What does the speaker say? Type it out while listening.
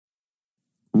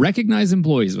Recognize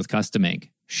employees with Custom Ink.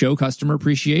 Show customer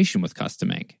appreciation with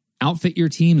Custom Ink. Outfit your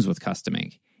teams with Custom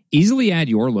Ink. Easily add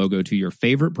your logo to your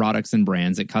favorite products and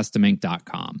brands at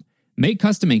customink.com. Make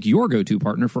Custom Ink your go-to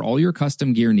partner for all your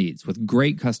custom gear needs with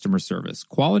great customer service,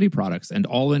 quality products, and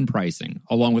all-in pricing,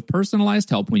 along with personalized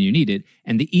help when you need it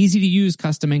and the easy-to-use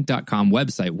customink.com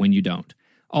website when you don't.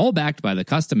 All backed by the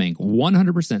Custom Ink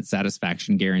 100%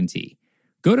 satisfaction guarantee.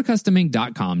 Go to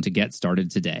customink.com to get started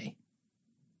today.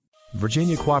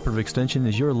 Virginia Cooperative Extension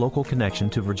is your local connection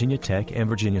to Virginia Tech and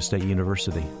Virginia State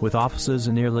University. With offices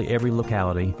in nearly every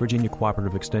locality, Virginia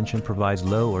Cooperative Extension provides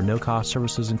low or no-cost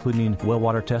services including well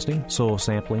water testing, soil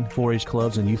sampling, 4-H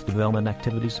clubs and youth development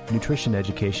activities, nutrition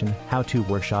education, how-to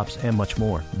workshops, and much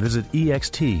more. Visit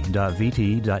ext.vt.edu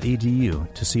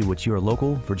to see what your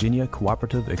local Virginia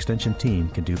Cooperative Extension team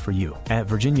can do for you. At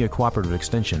Virginia Cooperative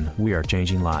Extension, we are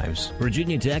changing lives.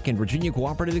 Virginia Tech and Virginia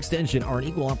Cooperative Extension are an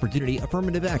equal opportunity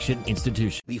affirmative action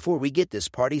institution. Before we get this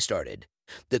party started,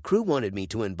 the crew wanted me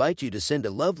to invite you to send a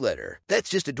love letter.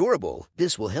 That's just adorable.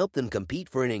 This will help them compete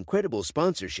for an incredible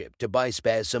sponsorship to buy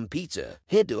Spaz some pizza.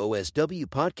 Head to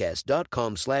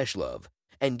oswpodcast.com/love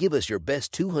and give us your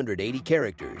best 280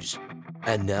 characters.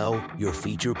 And now, your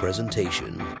feature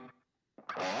presentation.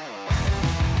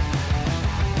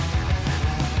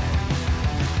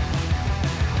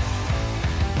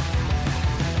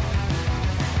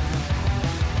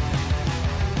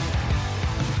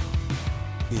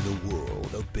 In a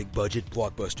world of big-budget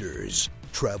blockbusters,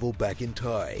 travel back in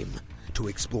time to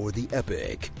explore the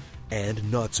epic and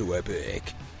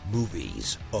not-so-epic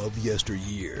movies of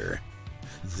yesteryear.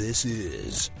 This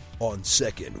is On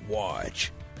Second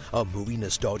Watch, a movie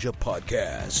nostalgia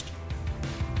podcast.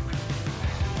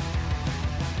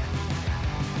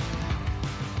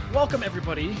 Welcome,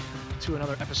 everybody, to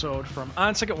another episode from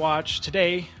On Second Watch.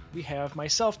 Today, we have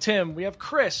myself, Tim, we have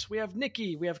Chris, we have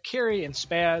Nikki, we have Carrie, and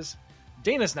Spaz.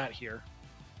 Dana's not here,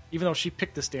 even though she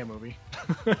picked this damn movie.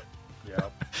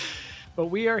 Yep. But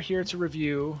we are here to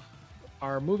review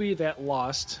our movie that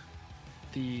lost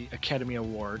the Academy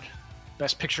Award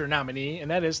Best Picture nominee, and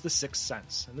that is The Sixth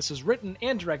Sense. And this is written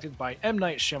and directed by M.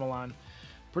 Night Shyamalan,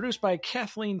 produced by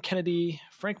Kathleen Kennedy,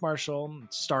 Frank Marshall,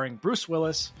 starring Bruce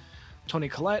Willis, Toni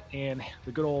Collette, and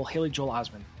the good old Haley Joel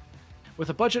Osment. With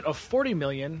a budget of $40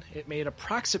 million, it made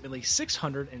approximately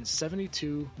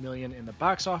 $672 million in the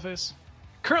box office.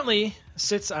 Currently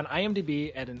sits on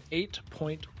IMDb at an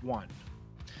 8.1.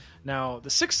 Now, The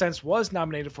Sixth Sense was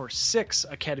nominated for 6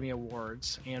 Academy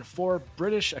Awards and 4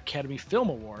 British Academy Film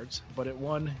Awards, but it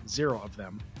won 0 of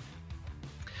them.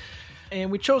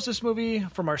 And we chose this movie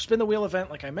from our Spin the Wheel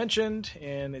event, like I mentioned,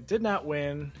 and it did not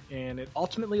win, and it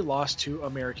ultimately lost to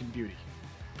American Beauty.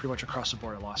 Pretty much across the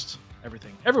board, it lost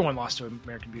everything. Everyone lost to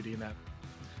American Beauty in that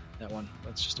one.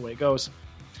 That's just the way it goes.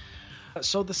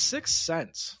 So The Sixth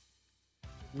Sense.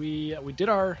 We did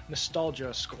our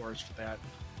nostalgia scores for that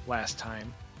last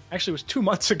time. Actually, it was 2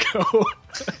 months ago.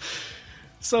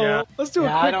 So yeah. Let's do a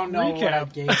quick I don't know recap. what I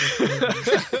gave this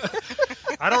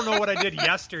I don't know what I did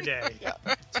yesterday.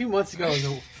 2 months ago is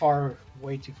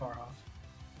way too far off.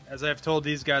 As I've told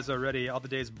these guys already, all the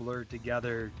days blurred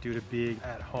together due to being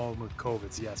at home with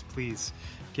COVID. So yes, please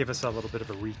give us a little bit of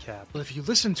a recap. Well, if you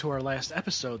listen to our last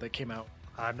episode that came out,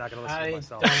 I'm not going to listen to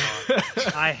myself.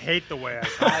 I hate the way I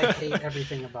sound. I hate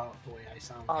everything about the way I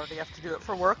sound. Already have to do it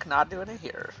for work, not doing it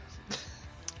here.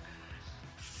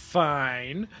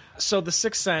 Fine. So The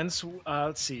Sixth Sense,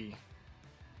 let's see.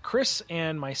 Chris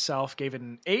and myself gave it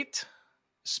an 8.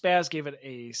 Spaz gave it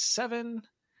a 7.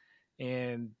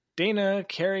 And Dana,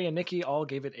 Carrie, and Nikki all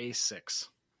gave it a 6.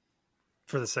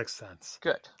 For The Sixth Sense.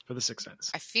 Good. For The Sixth Sense.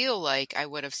 I feel like I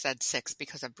would have said 6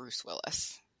 because of Bruce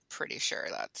Willis. Pretty sure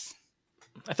that's...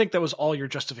 I think that was all your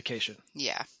justification.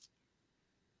 Yeah.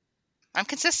 I'm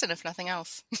consistent, if nothing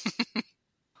else.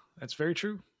 That's very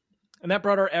true. And that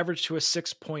brought our average to a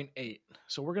 6.8.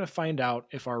 So we're going to find out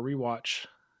if our rewatch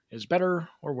is better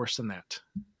or worse than that.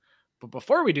 But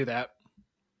before we do that,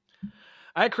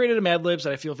 I created a Mad Libs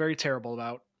that I feel very terrible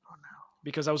about. Oh, no.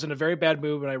 Because I was in a very bad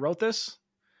mood when I wrote this.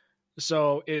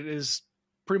 So it is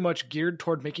pretty much geared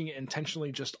toward making it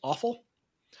intentionally just awful.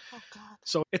 Oh, God.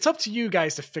 So it's up to you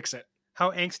guys to fix it.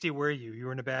 How angsty were you? You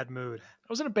were in a bad mood. I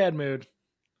was in a bad mood.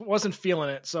 Wasn't feeling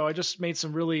it. So I just made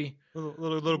some really...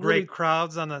 Little great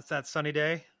crowds on that sunny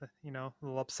day. You know, a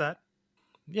little upset.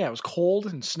 Yeah, it was cold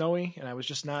and snowy, and I was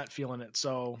just not feeling it.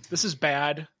 So this is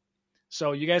bad.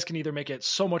 So you guys can either make it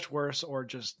so much worse or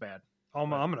just bad. I'm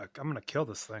gonna kill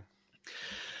this thing.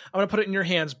 I'm gonna put it in your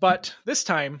hands, but this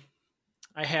time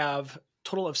I have a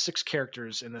total of 6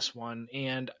 characters in this one,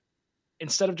 and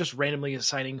instead of just randomly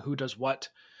assigning who does what,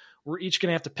 we're each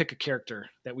gonna have to pick a character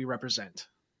that we represent.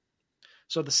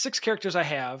 So the 6 characters I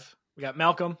have, we got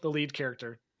Malcolm, the lead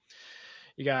character.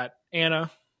 You got Anna,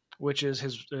 which is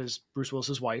his Bruce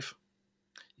Willis's wife.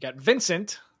 You got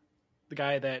Vincent, the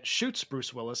guy that shoots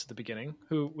Bruce Willis at the beginning,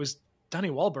 who was Donnie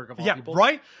Wahlberg of all people.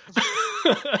 Right?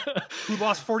 Who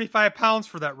lost 45 pounds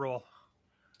for that role.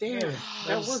 Damn.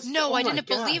 That was, No, oh I my didn't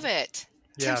God. believe it.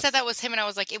 Tim Yes. said that was him, and I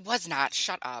was like, it was not.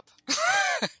 Shut up.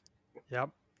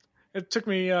 Yep. It took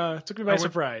me by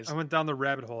surprise. I went down the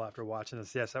rabbit hole after watching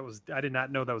this. Yes, I did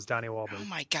not know that was Donnie Wahlberg. Oh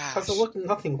my gosh. Because it looked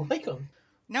nothing like him.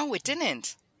 No, it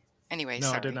didn't. Anyway, No,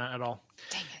 sorry. it did not at all.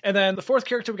 Dang it. And then the 4th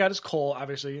character we got is Cole.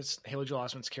 Obviously, it's Haley Joel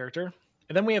Osment's character.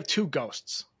 And then we have 2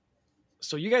 ghosts.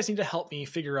 So you guys need to help me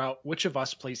figure out which of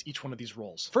us plays each one of these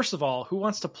roles. First of all, who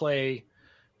wants to play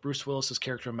Bruce Willis's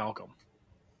character Malcolm?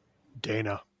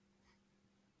 Dana.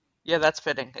 Yeah, that's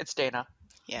fitting. It's Dana.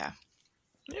 Yeah.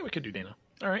 Yeah, we could do Dana.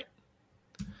 All right.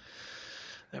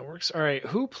 That works. All right.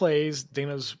 Who plays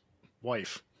Dana's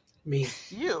wife? Me.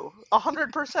 You,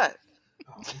 100%.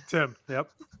 Oh, Tim. Yep.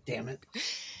 damn it.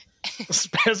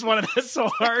 Spaz wanted that so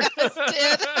hard.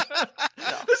 Did.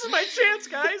 This is my chance,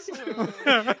 guys.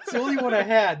 It's the only one I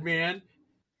had, man.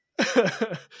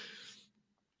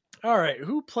 All right.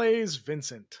 Who plays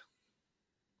Vincent?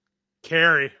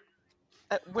 Carrie.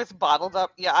 With bottled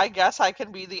up, yeah, I guess I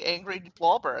can be the angry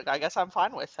Wahlberg. I guess I'm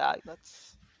fine with that.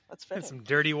 That's And fitting. some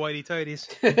dirty whitey tighties.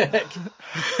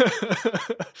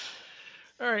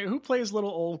 All right. Who plays little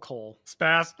old Cole?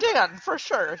 Spaz. Dan, for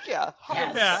sure. Yeah.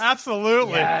 Yes. Yeah,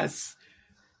 absolutely. Yes.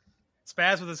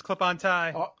 Spaz with his clip-on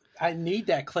tie. Oh, I need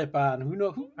that clip on.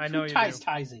 Who I know who you ties do.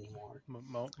 ties anymore?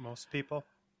 Most people.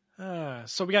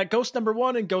 So we got ghost number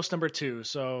 1 and ghost number 2.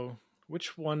 So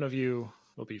which one of you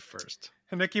will be first?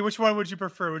 And Nikki, which one would you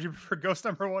prefer? Would you prefer ghost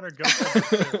number 1 or ghost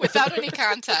number 2? Without any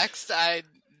context,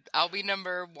 I'll be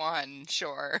number 1,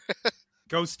 sure.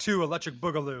 Ghost 2, Electric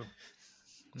Boogaloo.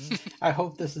 I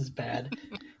hope this is bad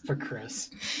for Chris.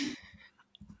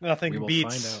 Nothing We will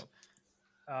beats.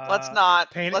 find Let's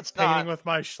not. Painting Let's not. with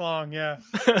my schlong, yeah.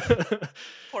 out.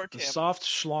 Poor The Tim. soft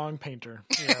schlong painter.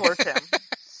 Poor Tim.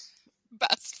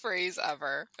 Best phrase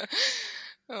ever.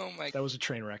 Oh my god. That was a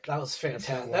train wreck. That was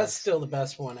fantastic. was. That's still the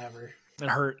best one ever. It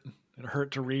hurt. It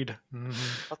hurt to read.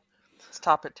 Let's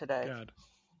top it today. God.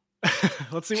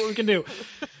 Let's see what we can do.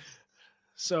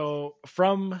 So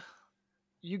from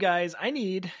you guys, I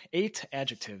need 8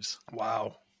 adjectives.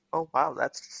 Wow. Oh wow,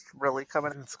 that's really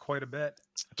coming. That's quite a bit.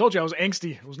 I told you I was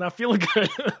angsty. I was not feeling good.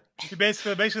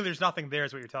 Basically, there's nothing there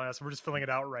is what you're telling us. We're just filling it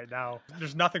out right now.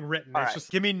 There's nothing written. All It's right.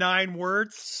 just give me 9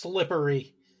 words.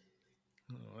 Slippery.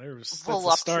 That's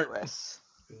the start. Voluptuous.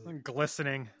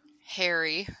 Glistening.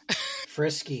 Harry.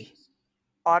 Frisky.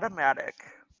 Automatic.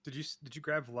 Did you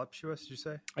grab voluptuous, did you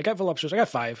say? I got voluptuous. I got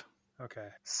 5. Okay.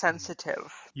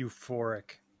 Sensitive.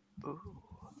 Euphoric. Ooh,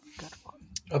 good one.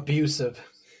 Abusive.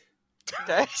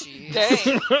 Dang. Jeez.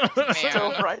 Dang.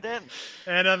 Dove Man. right in.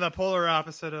 And on the polar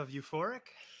opposite of euphoric?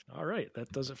 All right.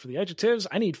 That does it for the adjectives.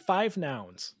 I need 5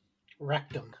 nouns.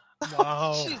 Rectum.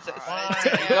 Wow. Jesus.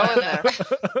 Right. Go in there.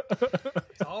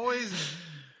 It's always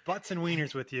butts and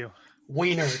wieners with you.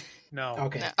 Wiener. No.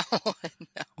 Okay. No.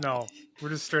 No. We're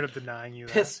just straight up denying you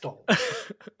that. Pistol.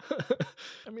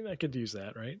 I mean, I could use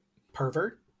that, right?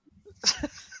 Pervert.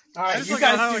 All I right, just you like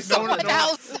how, guys do like,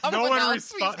 something.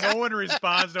 no one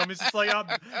responds to him. It's just like,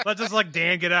 let's just like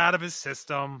Dan get out of his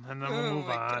system, and then we'll Oh move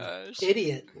my on. gosh.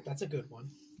 Idiot. That's a good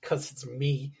one. Because it's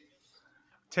me.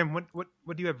 Tim, what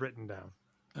do you have written down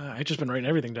I just been writing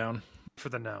everything down. for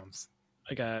the nouns?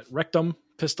 I got rectum,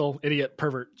 pistol, idiot,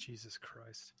 pervert. Jesus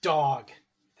Christ. Dog.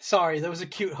 Sorry, there was a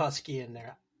cute husky in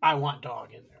there. I want dog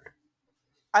in there.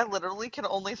 I literally can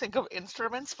only think of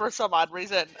instruments for some odd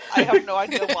reason. I have no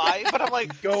idea why, but I'm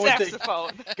like, Go with it.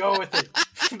 saxophone. Go with it.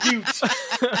 Mute.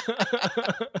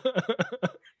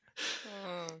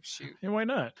 Oh, shoot. Yeah, why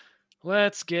not?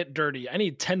 Let's get dirty. I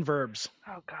need 10 verbs.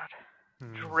 Oh, God.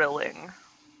 Drilling.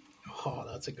 Oh,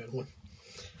 that's a good one.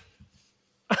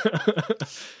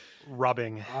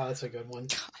 Rubbing. Oh, that's a good one.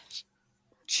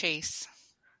 Chase.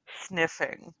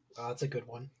 Sniffing. Oh, that's a good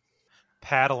one.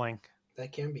 Paddling.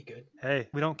 That can be good. Hey,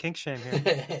 we don't kink shame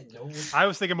here. No. I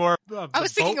was thinking more of I the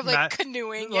was thinking boat of like mat-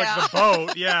 canoeing. like Yeah. the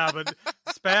boat, yeah, but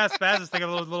Spaz is thinking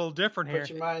a little different here. Put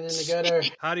your mind in the gutter.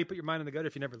 How do you put your mind in the gutter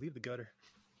if you never leave the gutter?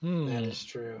 That is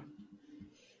true.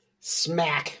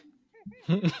 Smack.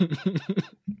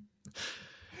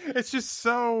 It's just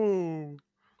so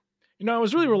You know, I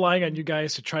was really relying on you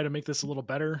guys to try to make this a little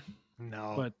better,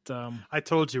 no. but I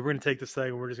told you we're gonna take this thing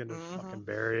and we're just gonna fucking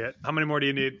bury it. How many more do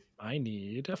you need? I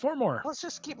need 4 more. Let's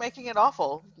just keep making it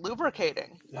awful.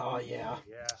 Lubricating. Oh, yeah.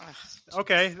 Yeah.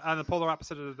 Okay. On the polar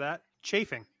opposite of that,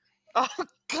 chafing. Oh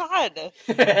God!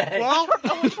 Well, I don't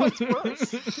know which one's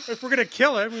worse. if we're gonna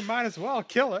kill it, we might as well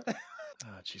kill it.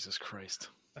 Oh, Jesus Christ.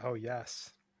 Oh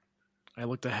yes, I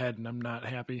looked ahead and I'm not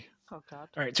happy. Oh God!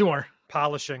 All right, 2 more.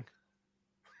 polishing.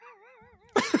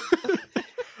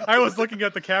 I was looking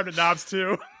at the cabinet knobs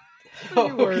too.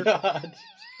 Oh God.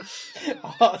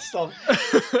 Awesome.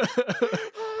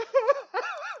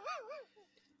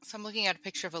 So I'm looking at a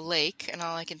picture of a lake, and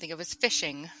all I can think of is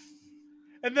fishing.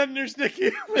 And then there's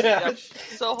Nikki. Yep.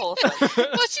 So wholesome.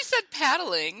 Well, she said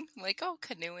paddling. I'm like, oh,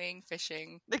 canoeing,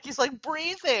 fishing. Nikki's like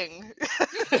breathing.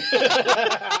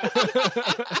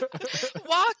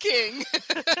 Walking.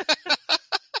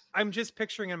 I'm just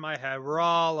picturing in my head, we're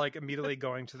all like immediately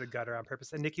going to the gutter on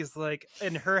purpose. And Nikki's like,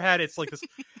 in her head, it's like this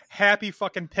happy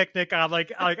fucking picnic on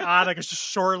like a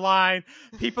shoreline.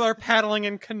 People are paddling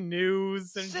in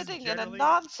canoes and just Sitting in a generally-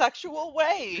 non-sexual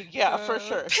way. Yeah, for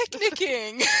sure.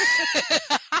 Picnicking.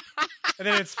 And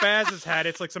then in Spaz's head,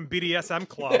 it's like some BDSM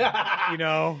club, you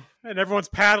know, and everyone's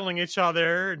paddling each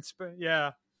other. And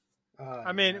yeah.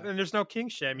 I mean, and there's no king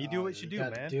shame. You do what you do,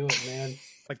 gotta man. do it, man.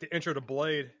 Like the intro to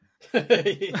Blade.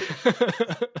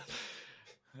 That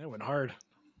went hard.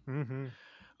 Mm-hmm.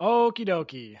 Okie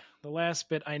dokie. The last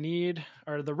bit I need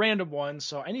are the random ones.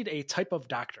 So I need a type of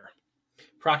doctor.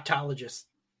 Proctologist.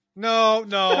 No.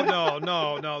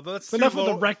 That's Enough too of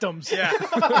the low. rectums.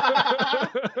 Yeah.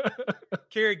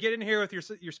 Carrie, get in here with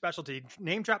your specialty.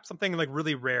 Name drop something like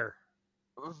really rare.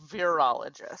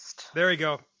 Virologist. There you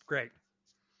go. Great.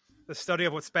 The study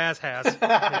of what Spaz has.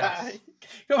 Yeah.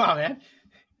 Come on, man.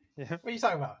 Yeah. What are you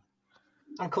talking about?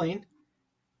 I'm clean.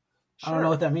 I don't Sure. know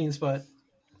what that means, but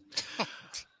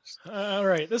All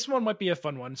right. This one might be a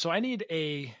fun one. So I need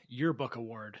a yearbook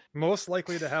award. Most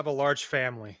likely to have a large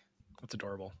family. That's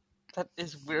adorable. That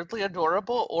is weirdly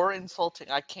adorable or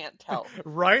insulting. I can't tell.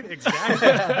 Right? Exactly.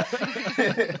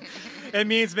 It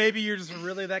means maybe you're just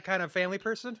really that kind of family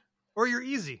person, or you're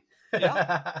easy.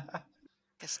 Yeah.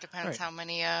 Guess depends Right. how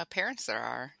many parents there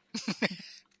are.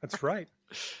 That's right.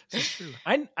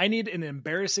 I need an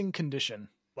embarrassing condition.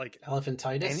 Like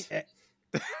elephantitis.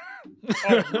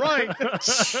 oh, right.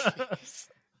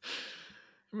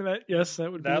 I mean, yes,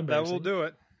 that would be That embarrassing. will do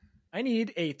it. I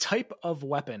need a type of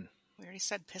weapon. We already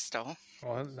said pistol.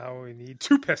 Well, now we need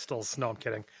 2 pistols. No, I'm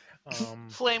kidding.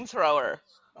 Flamethrower.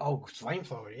 Oh,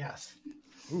 flamethrower. Yes,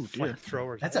 Ooh, dear.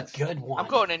 Flamethrower. that's a good one. I'm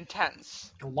going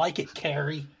intense. I like it,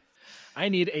 Carrie. I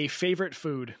need a favorite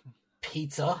food.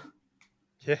 Pizza.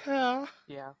 Yeah.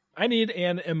 Yeah. I need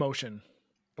an emotion.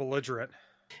 Belligerent.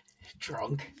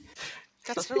 Drunk.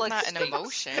 That's Those are like not an states.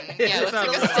 emotion. It's Yeah, that's not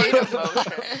like a really- state of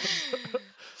motion.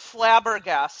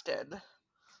 Flabbergasted.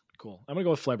 Cool. I'm going to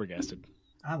go with flabbergasted.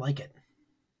 I like it.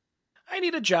 I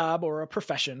need a job or a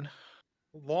profession.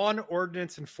 Lawn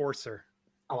ordinance enforcer.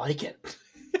 I like it.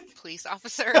 Police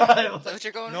officer. Is that what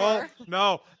you're going No, for?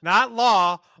 no, not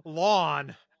law.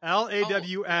 Lawn.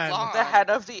 LAWN. lawn. The head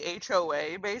of the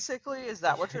HOA, basically. Is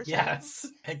that what you're saying? Yes,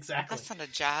 exactly. That's not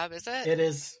a job, is it? It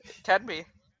is. Can be.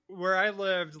 Where I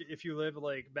lived, if you live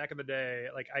like back in the day,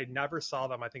 like I never saw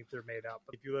them. I think they're made up.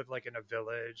 But if you live like in a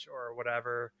village or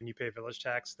whatever and you pay village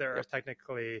tax, there are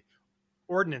technically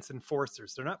ordinance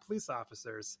enforcers. They're not police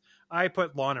officers. I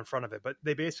put lawn in front of it, but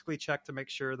they basically check to make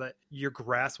sure that your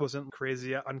grass wasn't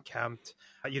crazy unkempt.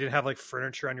 You didn't have like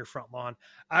furniture on your front lawn.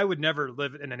 I would never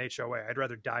live in an HOA. I'd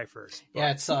rather die first.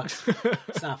 Yeah, it sucks.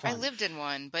 It's not fun. I lived in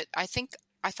one, but I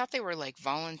thought they were like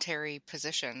voluntary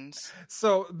positions.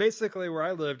 So basically where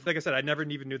I lived, like I said, I never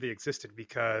even knew they existed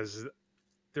because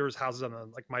there was houses on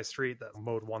like my street that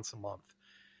mowed once a month.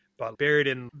 But buried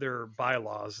in their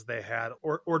bylaws, they had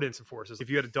ordinance enforcers.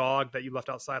 If you had a dog that you left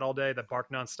outside all day that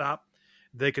barked nonstop,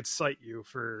 they could cite you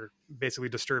for basically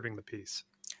disturbing the peace.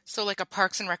 So like a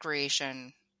Parks and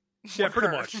Recreation. Yeah, pretty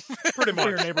much. Pretty For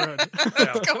your much. neighborhood.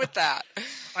 Yeah. Let's go with that.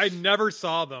 I never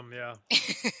saw them, yeah.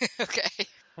 Okay.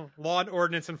 Law and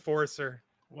ordinance enforcer.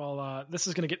 Well, this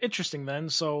is going to get interesting then.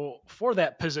 So for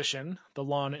that position, the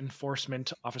law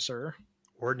enforcement officer,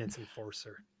 Ordinance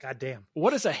enforcer. God damn.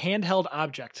 what is a handheld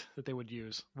object that they would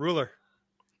use? Ruler.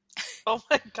 Oh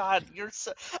my God,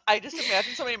 I just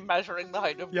imagine somebody measuring the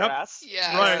height of Yep. grass.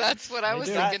 Yeah, Right. that's what I They was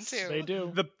do. thinking That's- too. They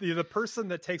do. The person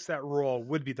that takes that role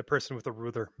would be the person with the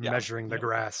ruler Yeah. measuring the Yep.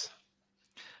 grass.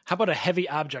 How about a heavy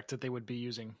object that they would be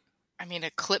using? I mean,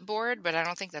 a clipboard, but I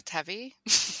don't think that's heavy.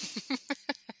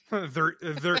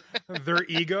 their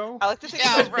ego. I like to think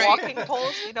Yeah, of those right. walking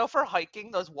poles, for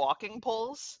hiking, those walking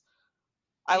poles.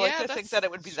 I like Yeah, to think that's- that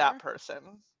it would be sure. that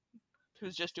person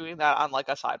who's just doing that on like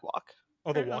a sidewalk.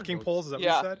 Oh, the walking poles, is that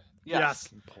Yeah. what you said? Yes.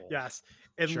 Yes.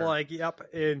 And Sure. like, yep,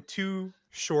 in 2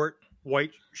 short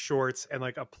white shorts, and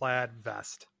like a plaid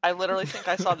vest. I literally think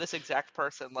I saw this exact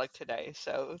person like today,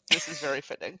 so this is very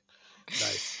fitting.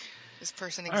 Nice. This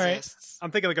person All right. exists.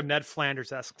 I'm thinking like a Ned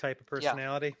Flanders-esque type of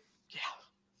personality. Yeah.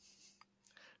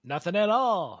 Nothing at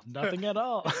all. Nothing at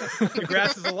all. The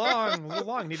grass is a little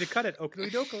long. Need to cut it. Oakley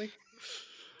dokley.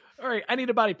 All right, I need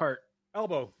a body part.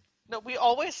 Elbow. No, we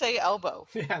always say elbow.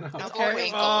 Yeah, no. Elbow, Okay.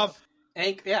 ankle.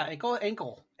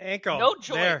 Ankle. Ankle. No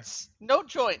There. joints. No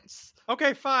joints.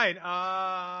 Okay, fine.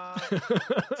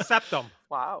 Septum.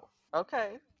 Wow. Okay.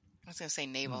 I was going to say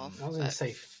navel. I was going to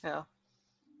say... Yeah.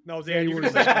 No, Dan, you were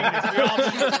going to say penis. We all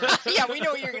know. Yeah, we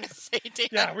know what you're going to say, Dan.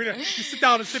 Yeah, we're gonna. You sit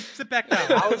down and sit back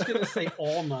down. I was going to say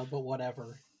ulna, but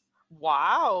whatever.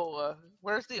 Wow.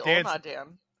 Where's the Dan's- ulna,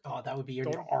 Dan? Oh, that would be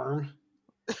your arm.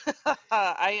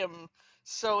 I am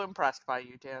so impressed by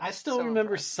you, Dan. I still So remember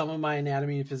impressed. some of my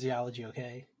anatomy and physiology,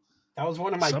 okay? That was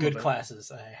one of my Some good of it.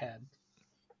 classes I had.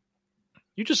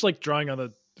 You just like drawing on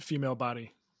the female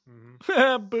body.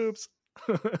 Mhm. Boobs.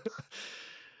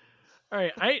 All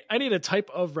right, I need a type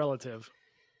of relative.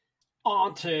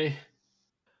 Auntie.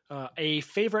 A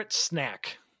favorite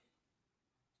snack.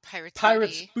 Pirate's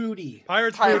Pirate's booty. booty.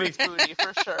 Pirate's booty. Pirate's booty,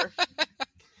 for sure.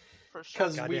 For sure.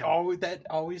 Because Goddamn. that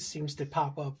always seems to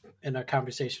pop up in a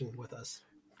conversation with us.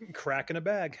 Crack in a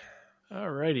bag. All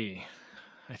righty.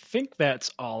 I think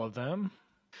that's all of them.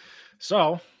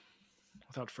 So,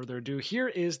 without further ado, here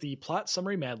is the plot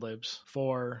summary Mad Libs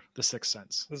for The Sixth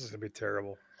Sense. This is gonna be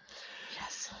terrible.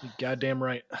 Yes. You goddamn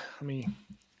right. Let me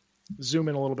zoom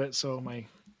in a little bit so my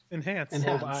Enhance.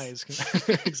 old eyes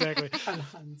can... Exactly.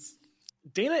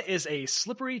 Dana is a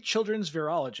slippery children's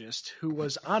virologist who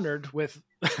was honored with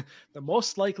the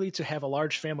most likely to have a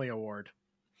large family award.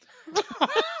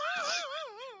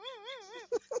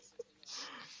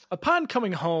 Upon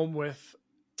coming home with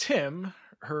Tim,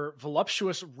 her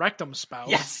voluptuous rectum spouse.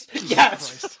 Yes. Jesus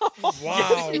Yes. Christ. Wow.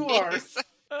 Yes, you are.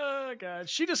 Oh, God.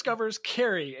 She discovers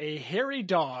Carrie, a hairy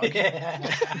dog.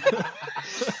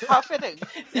 How fitting.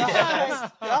 Yeah.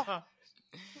 Yes. Yeah.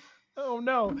 Oh,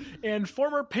 no. And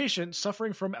former patient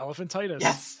suffering from elephantitis.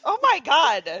 Yes. Oh my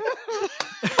god.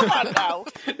 Come on now.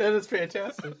 That is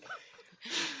fantastic.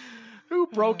 Who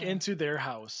broke into their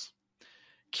house.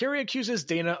 Carrie accuses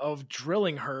Dana of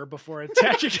drilling her before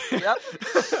attacking. Yep.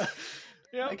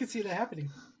 I can see that happening.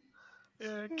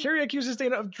 Carrie accuses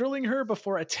Dana of drilling her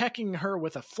before attacking her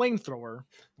with a flamethrower.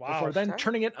 Wow. Before then Okay.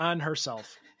 turning it on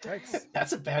herself. Yikes.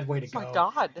 That's a bad way to Oh go. my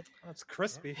god. That's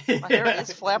crispy. My hair is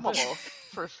flammable,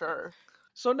 for sure.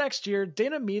 So next year,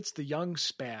 Dana meets the young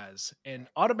Spaz, an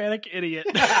automatic idiot.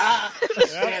 Yeah,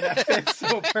 that fits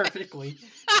so perfectly.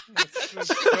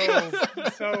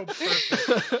 So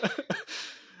perfect.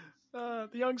 The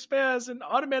young Spaz, an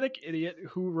automatic idiot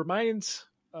who reminds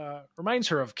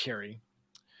her of Carrie,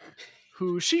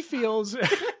 who she feels,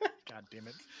 God damn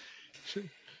it,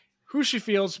 who she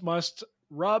feels must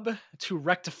rub to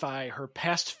rectify her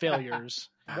past failures.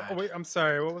 Oh, wait, I'm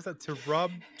sorry. What was that? To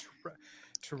rub?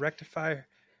 To rectify?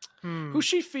 Who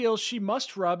she feels she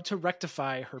must rub to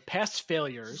rectify her past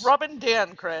failures. Rubbin'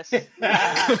 Dan, Chris. Pretty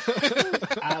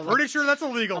sure that's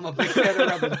illegal. I'm a big fan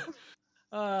of rubbing.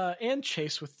 And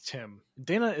chase with Tim.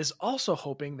 Dana is also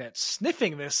hoping that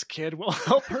sniffing this kid will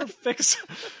help her fix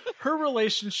her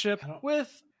relationship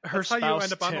with her That's how you spouse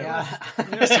end up on Tim.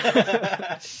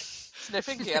 Yeah.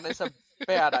 Sniffing Dan is a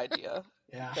bad idea.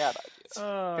 Yeah. Bad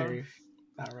idea. Very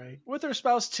not right. With her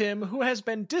spouse Tim, who has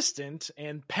been distant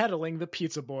and peddling the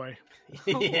pizza boy.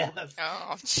 Yes.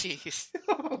 Oh, jeez.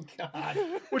 Oh, God.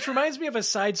 Which reminds me of a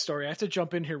side story. I have to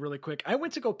jump in here really quick. I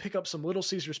went to go pick up some Little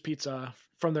Caesars pizza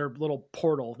from their little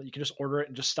portal that you can just order it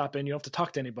and just stop in. You don't have to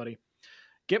talk to anybody.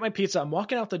 Get my pizza. I'm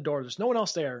walking out the door. There's no one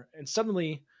else there. And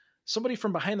suddenly somebody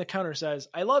from behind the counter says,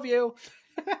 "I love you."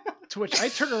 To which I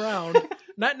turn around,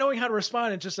 not knowing how to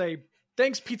respond, and just say,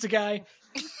 "Thanks, pizza guy."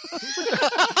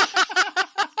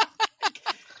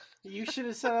 You should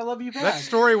have said I love you back. That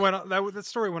story went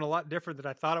a lot different than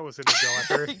I thought it was going to go.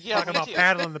 After Yeah, talking me about too.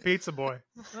 paddling the pizza boy.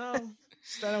 Well,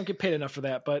 I don't get paid enough for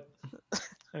that, but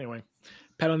anyway,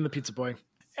 peddling the pizza boy.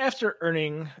 After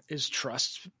earning his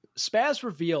trust, Spaz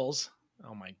reveals,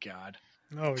 oh my God.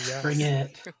 Oh yeah, Bring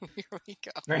it. Here we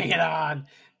go. Bring it on.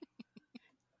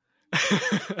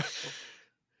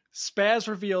 Spaz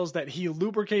reveals that he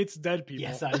lubricates dead people.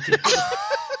 Yes, I do.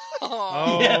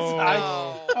 Oh, Yes,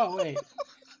 no. Oh, wait.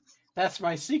 That's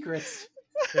my secrets.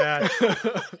 yeah.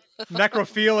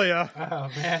 Necrophilia. Oh,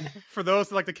 man. For those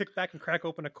that like to kick back and crack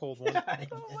open a cold one.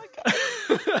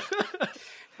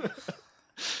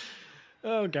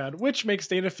 Oh God, which makes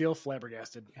Dana feel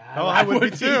flabbergasted. Oh, I would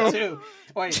be too.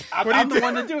 Wait, I'm What do you the do?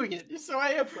 one that's doing it, so I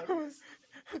am flabbergasted.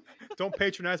 Don't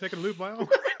patronize making lube my own.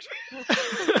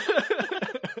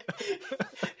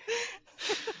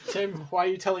 Tim, why are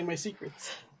you telling my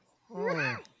secrets?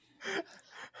 Okay,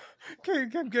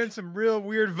 I'm getting some real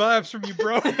weird vibes from you,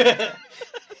 bro.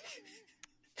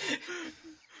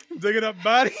 Digging up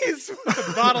bodies with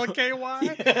a bottle of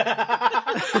KY.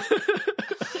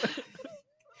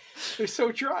 They're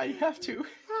so dry, you have to.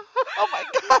 Oh my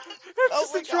god!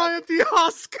 That's just to dry up the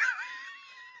husk.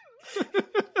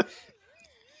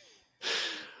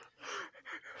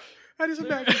 I just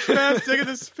imagine Spaz digging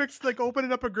this fix, like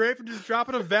opening up a grave and just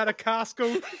dropping a vat of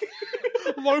Costco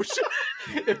lotion.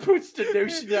 It puts the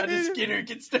notion on the Skinner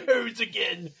gets the hose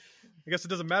again. I guess it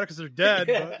doesn't matter because they're dead,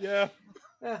 but yeah.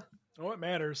 Oh, it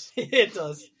matters. It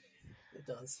does. It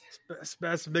does.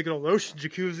 Spaz making a lotion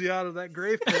jacuzzi out of that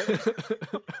grave pit.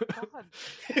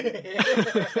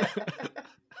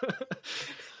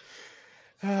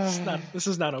 This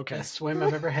is not okay. Best swim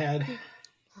I've ever had.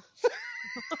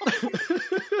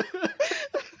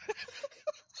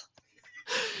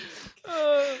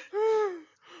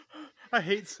 I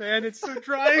hate sand. It's so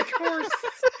dry and coarse.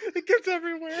 It gets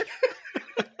everywhere.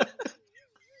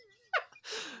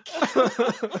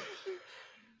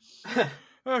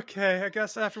 Okay, I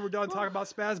guess after we're done talking about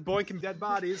Spaz boinking dead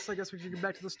bodies, I guess we should get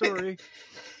back to the story.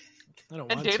 I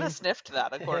don't And want Dana to. sniffed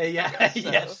that, according Yeah, to this,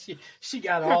 so. yes, she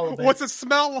got all of it. What's it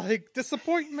smell like?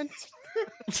 Disappointment.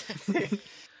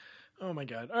 Oh my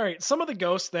god. All right. Some of the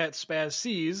ghosts that Spaz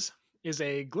sees is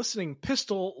a glistening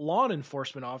pistol law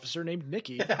enforcement officer named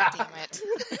Nikki. Damn it.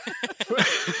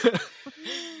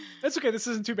 That's okay. This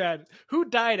isn't too bad. Who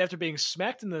died after being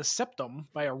smacked in the septum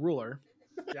by a ruler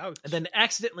Ouch. and then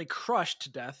accidentally crushed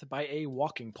to death by a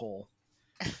walking pole.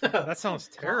 That sounds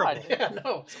terrible. Yeah,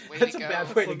 no, way that's to a go.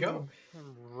 bad way to go.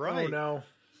 Right. Oh no.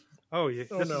 Oh, yeah.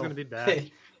 Oh, This no. is going to be bad.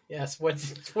 Yes,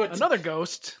 what's Another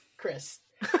ghost. Chris?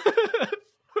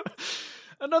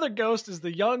 Another ghost is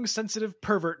the young, sensitive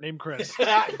pervert named Chris.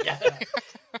 Yeah.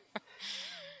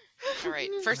 All right.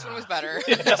 First one was better.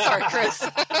 Sorry, Chris.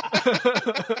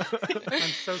 I'm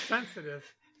so sensitive.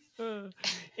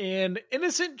 An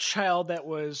innocent child that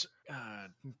was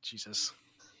Jesus.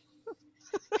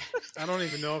 I don't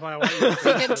even know if I want you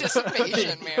to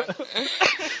Anticipation, man.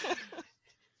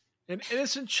 An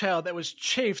innocent child that was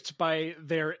chafed by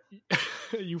their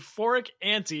euphoric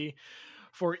auntie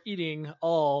for eating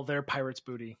all their pirate's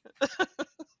booty.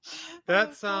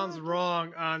 That sounds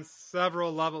wrong on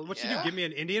several levels. What you do? Yeah. Give me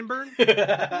an Indian burn?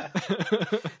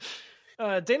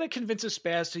 Dana convinces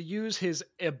Spaz to use his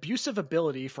abusive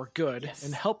ability for good Yes.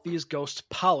 and help these ghosts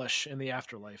polish in the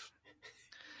afterlife.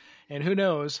 And who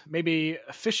knows, maybe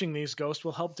fishing these ghosts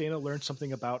will help Dana learn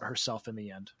something about herself in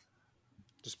the end.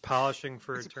 Just polishing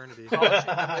for eternity. Polishing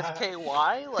them with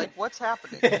KY? Like, what's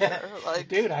happening here? Like,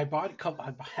 Dude, I bought a couple.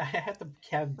 I had to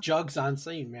have jugs on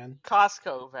scene, man.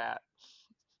 Costco vat.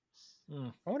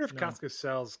 I wonder if No. Costco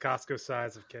sells Costco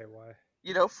size of KY.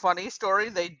 You know, funny story,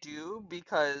 they do,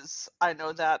 because I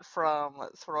know that from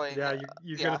throwing... Yeah,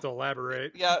 you're going to have to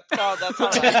elaborate. Yeah, no, that's all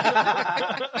right.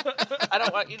 I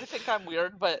don't want you to think I'm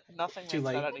weird, but nothing Too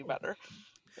makes that late. any better.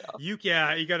 You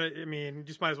gotta, I mean, you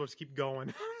just might as well just keep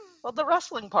going. Well, the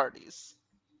wrestling parties.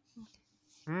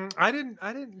 I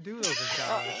didn't do those in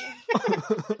college.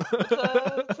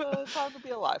 It's a time to be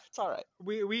alive. It's all right.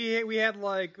 We had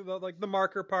like the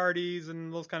marker parties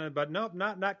and those kind of, but nope,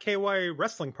 not KY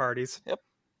wrestling parties. Yep.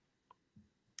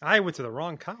 I went to the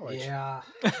wrong college. Yeah,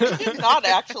 You did not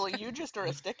actually. You just are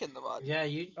a stick in the mud. yeah.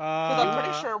 You, 'Cause I'm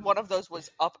pretty sure one of those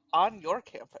was up on your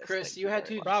campus. Chris, Thank you had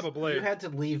very to much. Probably. You had to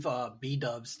leave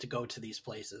B-dubs to go to these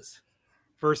places.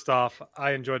 First off,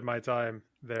 I enjoyed my time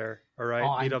there. All right,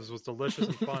 Oh, meetups was delicious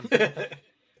and fun,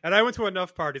 and I went to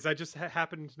enough parties. I just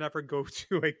happened to never go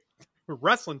to a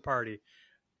wrestling party.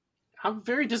 I'm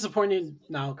very disappointed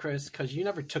now, Chris, because you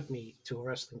never took me to a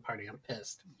wrestling party. I'm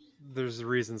pissed. There's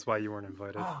reasons why you weren't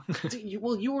invited. Oh, you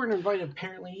weren't invited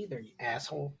apparently either, you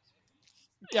asshole.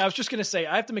 Yeah, I was just going to say,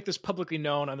 I have to make this publicly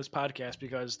known on this podcast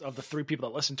because of the 3 people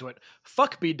that listen to it.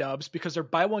 Fuck B-dubs, because their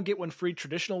buy one, get one free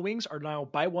traditional wings are now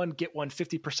buy one, get one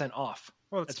 50% off.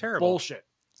 Well, it's That's terrible. bullshit.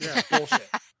 Yeah. It's bullshit.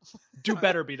 Do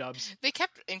better, B-dubs. They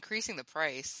kept increasing the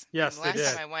price. Yes, And they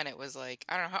last did. time I went, it was like,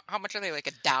 I don't know, how much are they? Like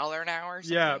 $1 an hour or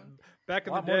something? Yeah, back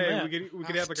in A the lot more than day, that. we could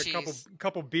Oh, have like a jeez.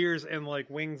 couple beers and like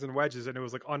wings and wedges, and it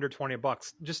was like under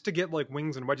 $20. Just to get like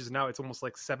wings and wedges now, it's almost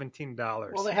like $17.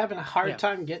 Well, they're having a hard Yeah.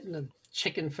 time getting the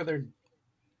chicken for their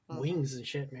wings and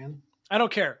shit, man. I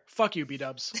don't care. Fuck you,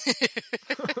 B-dubs.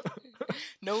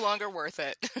 No longer worth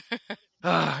it.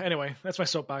 Anyway, that's my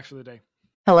soapbox for the day.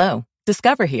 Hello,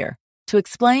 Discover here to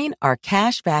explain our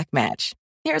cash back match.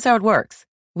 Here's how it works.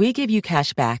 we give you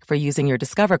cash back for using your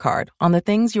Discover card on the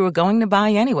things you were going to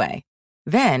buy anyway.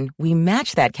 Then we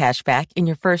match that cash back in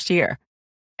your first year.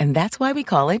 And that's why we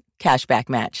call it Cashback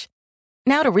Match.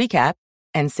 Now to recap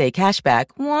and say cashback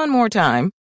one more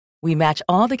time. We match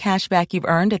all the cash back you've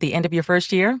earned at the end of your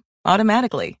first year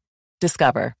automatically.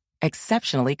 Discover.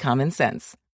 Exceptionally common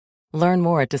sense. Learn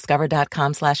more at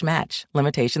discover.com/match.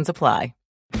 Limitations apply.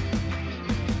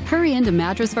 Hurry into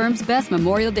Mattress Firm's best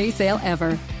Memorial Day sale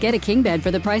ever. Get a king bed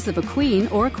for the price of a queen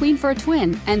or a queen for a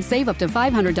twin and save up to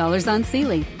 $500 on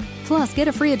Sealy. Plus, get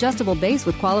a free adjustable base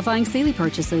with qualifying Sealy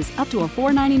purchases up to a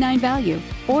 $499 value.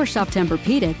 Or shop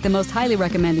Tempur-Pedic, the most highly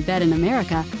recommended bed in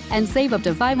America, and save up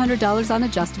to $500 on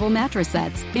adjustable mattress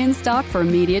sets in stock for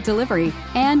immediate delivery.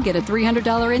 And get a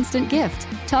 $300 instant gift.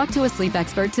 Talk to a sleep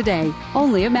expert today,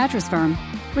 only at Mattress Firm.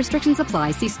 Restrictions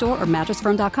apply. See store or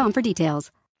mattressfirm.com for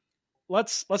details.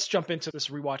 Let's jump into this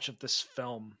rewatch of this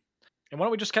film. And why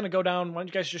don't we just kind of go down, why don't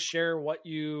you guys just share what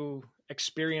you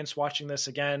experienced watching this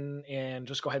again, and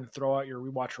just go ahead and throw out your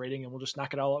rewatch rating, and we'll just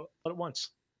knock it all out at once.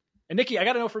 And Nikki, I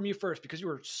got to know from you first, because you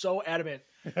were so adamant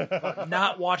about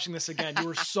not watching this again. You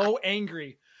were so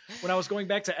angry when I was going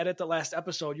back to edit the last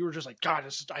episode. You were just like, God,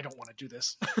 I don't want to do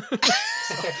this.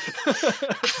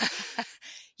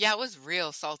 Yeah, I was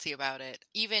real salty about it,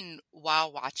 even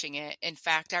while watching it. In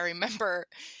fact, I remember,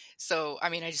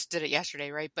 I just did it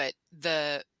yesterday, right? But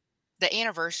the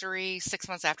anniversary 6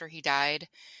 months after he died,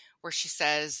 where she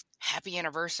says, "Happy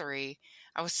anniversary."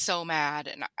 I was so mad.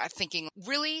 And I'm thinking,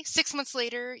 really? 6 months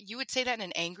later, you would say that in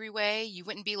an angry way? You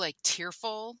wouldn't be like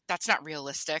tearful? That's not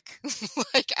realistic.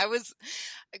 I was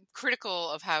critical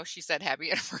of how she said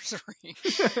happy anniversary.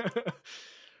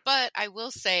 But I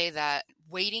will say that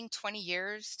waiting 20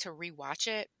 years to rewatch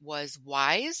it was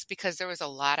wise, because there was a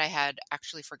lot I had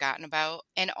actually forgotten about.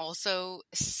 And also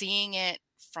seeing it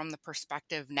from the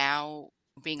perspective now,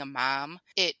 being a mom,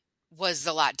 it was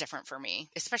a lot different for me,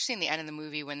 especially in the end of the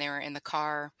movie when they were in the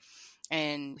car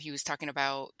and he was talking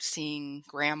about seeing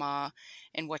grandma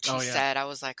and what she said. I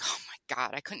was like, oh my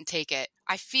God, I couldn't take it.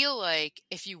 I feel like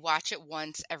if you watch it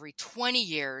once every 20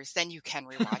 years, then you can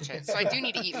rewatch it. So I do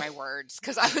need to eat my words,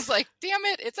 because I was like, damn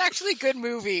it, it's actually a good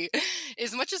movie,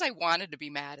 as much as I wanted to be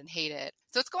mad and hate it.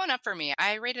 So it's going up for me.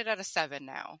 I rate it at a 7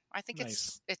 now. I think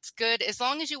it's good. As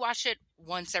long as you watch it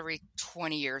once every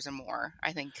 20 years or more,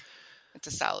 I think it's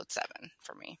a solid 7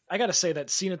 for me. I got to say, that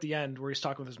scene at the end where he's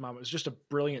talking with his mom, it was just a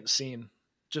brilliant scene.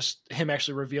 Just him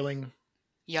actually revealing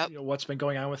what's been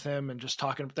going on with him, and just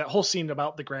talking. That whole scene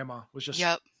about the grandma was just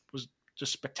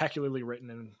spectacularly written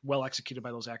and well executed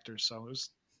by those actors. So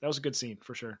that was a good scene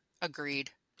for sure. Agreed.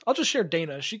 I'll just share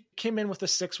Dana. She came in with a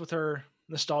 6 with her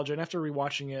nostalgia, and after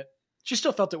rewatching it, she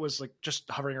still felt it was like just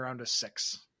hovering around a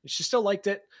 6. She still liked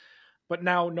it, but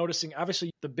now noticing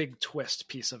obviously the big twist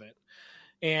piece of it.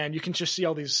 And you can just see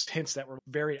all these hints that were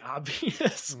very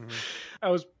obvious. Mm-hmm. I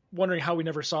was wondering how we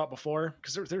never saw it before,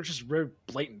 because they're just very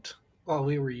blatant. Well,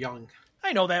 we were young.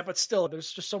 I know that, but still,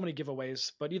 there's just so many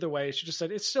giveaways. But either way, she just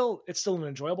said it's still an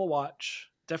enjoyable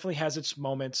watch. Definitely has its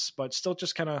moments, but still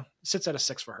just kind of sits at a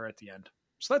 6 for her at the end.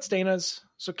 So that's Dana's.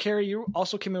 So Carrie, you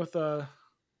also came in with a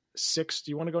 6.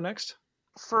 Do you want to go next?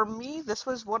 For me, this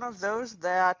was one of those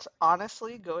that,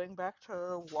 honestly, going back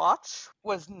to watch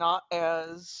was not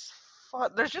as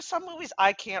fun. There's just some movies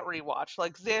I can't rewatch,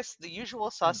 like this, The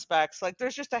Usual Suspects. Like,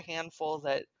 there's just a handful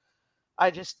that I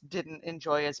just didn't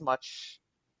enjoy as much,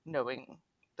 knowing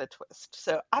the twist.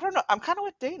 So I don't know. I'm kind of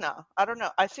with Dana. I don't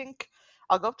know. I think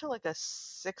I'll go up to like a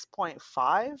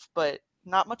 6.5, but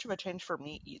not much of a change for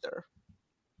me either.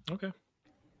 Okay.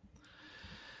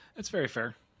 It's very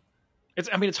fair.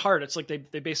 It's hard. It's like they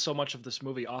base so much of this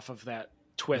movie off of that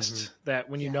twist that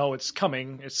when you know it's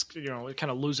coming, it's, it kind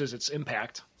of loses its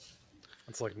impact.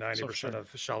 It's like 90%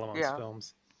 of Shyamalan's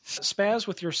films. Spaz,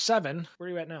 with your 7, where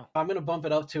are you at now? I'm going to bump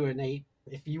it up to an 8.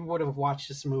 If you would have watched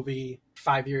this movie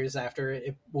 5 years after,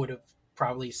 it would have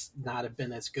probably not have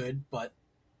been as good, but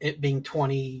it being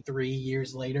 23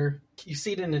 years later, you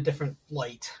see it in a different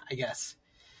light, I guess.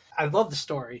 I love the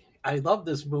story. I love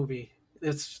this movie.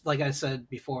 It's like I said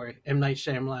before, M. Night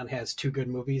Shyamalan has 2 good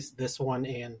movies, this one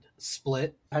and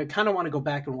Split. I kind of want to go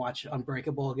back and watch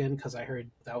Unbreakable again, because I heard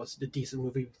that was a decent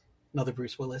movie. Another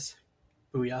Bruce Willis.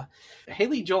 Booyah.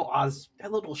 Haley Joel Osment,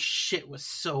 that little shit was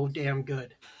so damn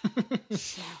good.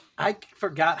 I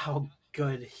forgot how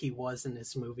good he was in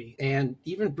this movie. And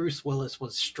even Bruce Willis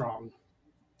was strong.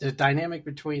 The dynamic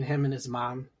between him and his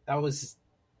mom, that was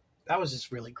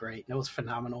just really great. It was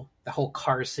phenomenal. The whole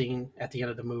car scene at the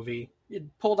end of the movie,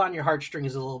 it pulled on your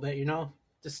heartstrings a little bit,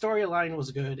 The storyline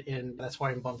was good, and that's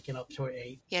why I'm bumping it up to an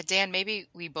 8. Yeah, Dan, maybe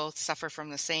we both suffer from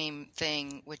the same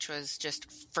thing, which was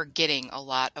just forgetting a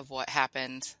lot of what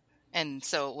happened. And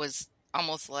so it was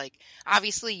almost like,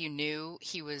 obviously you knew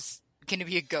he was going to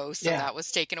be a ghost and that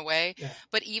was taken away. Yeah.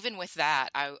 But even with that,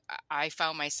 I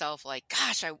found myself like,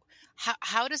 gosh,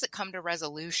 how does it come to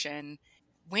resolution?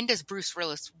 When does Bruce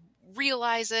Willis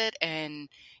realize it? And,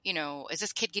 you know, is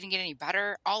this kid going to get any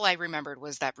better? All I remembered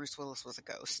was that Bruce Willis was a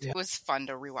ghost. Yeah. It was fun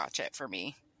to rewatch it for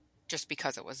me just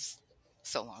because it was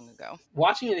so long ago.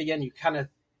 Watching it again, you kind of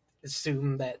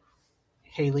assume that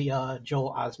Haley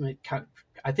Joel Osment,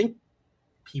 I think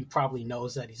he probably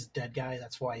knows that he's a dead guy.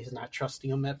 That's why he's not trusting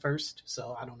him at first.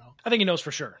 So I don't know. I think he knows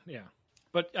for sure. Yeah.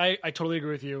 But I totally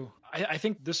agree with you. I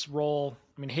think this role,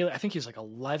 I mean, Haley, I think he's like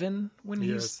 11 when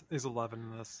he's 11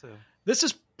 in this. Yeah. This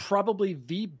is probably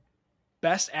the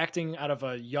best acting out of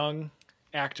a young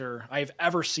actor I've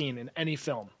ever seen in any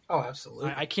film. Oh,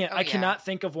 absolutely. I cannot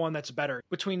think of one that's better.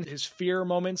 Between his fear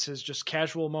moments, his just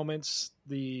casual moments,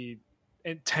 the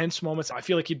intense moments, I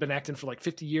feel like he'd been acting for like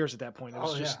 50 years at that point. It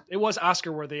was it was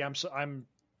Oscar worthy. I'm absolutely,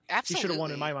 he should have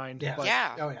won in my mind. Yeah. But,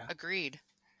 yeah. Agreed.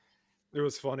 It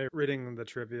was funny reading the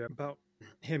trivia about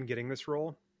him getting this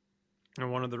role.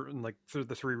 And one of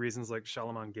the 3 reasons like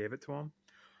Chalamet gave it to him.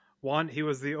 One, he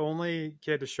was the only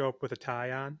kid to show up with a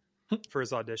tie on for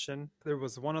his audition. There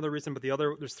was one other reason, but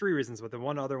there's 3 reasons, but the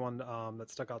one other one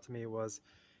that stuck out to me was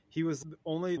he was the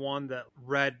only one that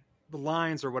read the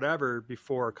lines or whatever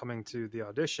before coming to the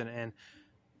audition. And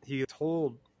he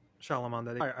told Chalamet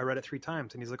that I read it 3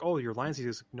 times. And he's like, oh, your lines? He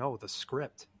was like, no, the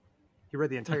script. He read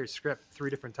the entire script 3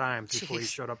 different times before he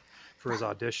showed up for his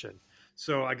audition.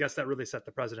 So I guess that really set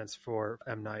the precedence for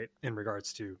M. Night in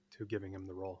regards to giving him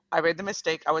the role. I made the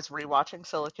mistake. I was rewatching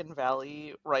Silicon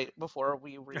Valley right before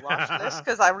we rewatched this,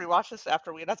 because I rewatched this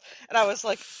after we announced, and I was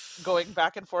like going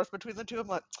back and forth between the two. I'm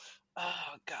like,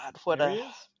 oh God,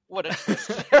 what a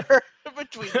twist there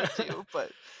between the two.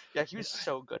 But yeah, he was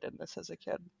so good in this as a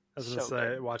kid. I was going to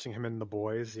say, watching him in The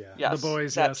Boys, Yes, The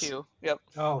Boys, that too. Yep.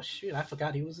 Oh, shoot. I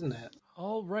forgot he was in that.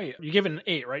 All right. You give it an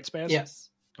 8, right, Spaz? Yes.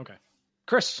 Okay.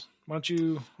 Chris, why don't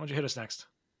you hit us next?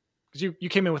 Because you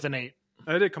came in with an 8.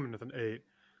 I did come in with an 8.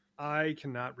 I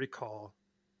cannot recall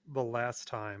the last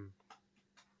time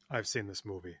I've seen this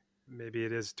movie. Maybe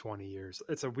it is 20 years.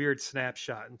 It's a weird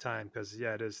snapshot in time because,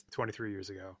 it is 23 years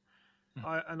ago.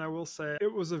 And I will say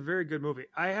it was a very good movie.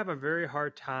 I have a very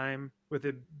hard time with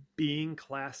it being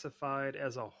classified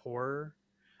as a horror.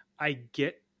 I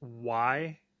get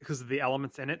why, because of the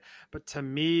elements in it. But to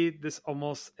me, this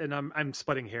almost, and I'm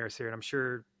splitting hairs here, and I'm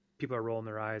sure people are rolling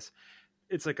their eyes.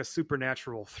 It's like a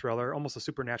supernatural thriller, almost a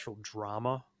supernatural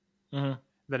drama than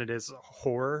it is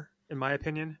horror, in my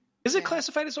opinion. Is it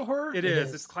classified as a horror? It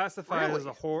is. It's classified as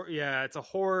a horror. Yeah, it's a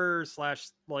horror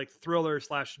 / like thriller /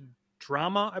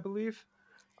 drama, I believe.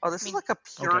 Oh, this is like a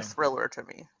pure thriller to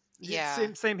me.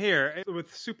 Yeah. Same here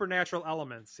with supernatural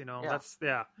elements, that's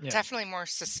definitely more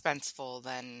suspenseful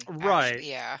than right. Actually,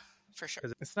 yeah, for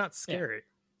sure. It's not scary. Yeah.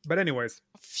 But anyways,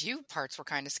 a few parts were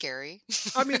kind of scary.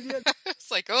 I mean,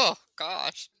 it's like, oh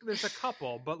gosh. There's a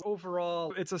couple, but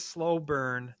overall, it's a slow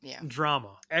burn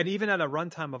drama. And even at a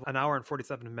runtime of an hour and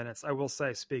 47 minutes, I will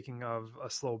say, speaking of a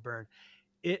slow burn,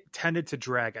 it tended to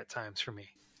drag at times for me.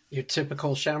 Your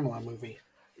typical Shyamalan movie.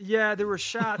 Yeah, there were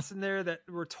shots in there that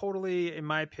were totally, in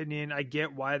my opinion, I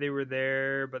get why they were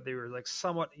there, but they were like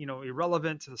somewhat,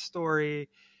 irrelevant to the story.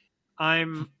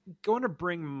 I'm going to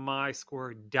bring my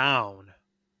score down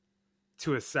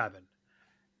to a 7.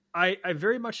 I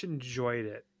very much enjoyed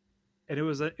it. And it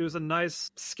was a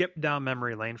nice skip down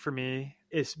memory lane for me.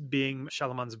 It's being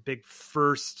Shyamalan's big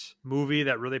first movie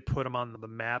that really put him on the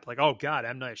map. Like, oh God,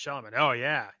 M. Night Shyamalan. Oh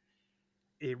yeah.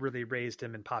 It really raised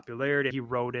him in popularity. He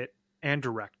wrote it and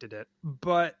directed it.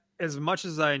 But as much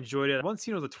as I enjoyed it, once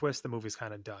you know the twist, the movie's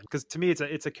kind of done. Because to me,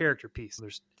 it's a character piece.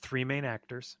 There's 3 main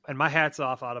actors. And my hat's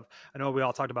off I know we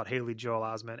all talked about Haley Joel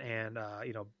Osment and,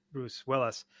 Bruce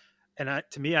Willis. And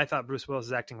to me, I thought Bruce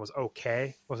Willis' acting was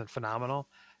okay. Wasn't phenomenal.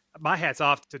 My hat's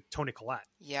off to Toni Collette.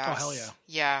 Yes. Oh, hell yeah.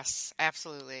 Yes,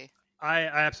 absolutely. I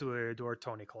absolutely adore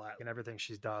Toni Collette and everything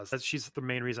she does. She's the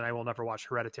main reason I will never watch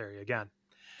Hereditary again.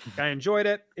 I enjoyed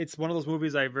it. It's one of those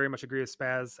movies I very much agree with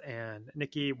Spaz and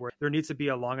Nikki, where there needs to be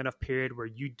a long enough period where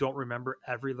you don't remember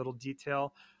every little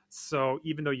detail. So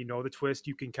even though you know the twist,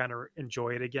 you can kind of enjoy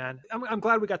it again. I'm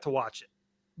glad we got to watch it,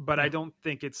 but I don't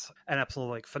think it's an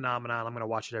absolute phenomenon. I'm going to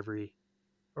watch it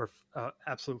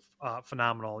absolute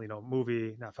phenomenal,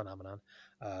 movie, not phenomenon.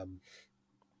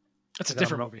 That's a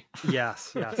different movie.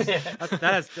 Yes.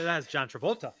 that has John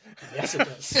Travolta. Yes, it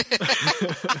does.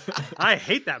 I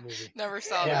hate that movie. Never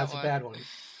saw that one. Yeah, it's a bad one.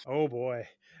 Oh boy.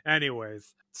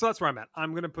 Anyways, so that's where I'm at.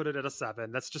 I'm going to put it at a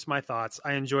 7. That's just my thoughts.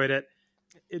 I enjoyed it.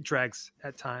 It drags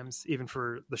at times, even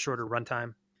for the shorter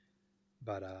runtime.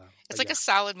 But it's like a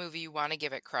solid movie you want to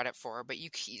give it credit for, but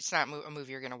it's not a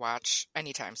movie you're going to watch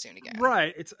anytime soon again.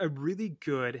 Right. It's a really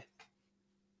good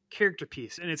character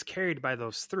piece, and it's carried by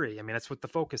those three. I mean, that's what the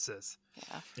focus is.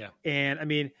 Yeah. And I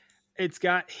mean, it's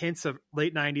got hints of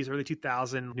late 90s, early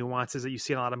 2000 nuances that you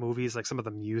see in a lot of movies, like some of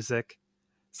the music,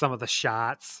 some of the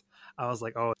shots. I was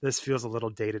like, oh, this feels a little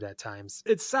dated at times.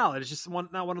 It's solid. It's just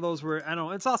not one of those where, I don't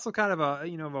know, it's also kind of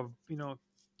a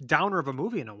downer of a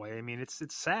movie in a way. I mean, it's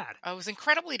sad. It was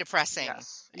incredibly depressing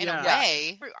in a Yeah.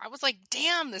 way. I was like,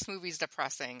 damn, this movie's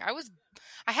depressing.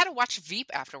 I had to watch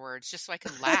Veep afterwards just so I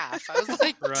could laugh. I was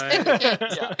like,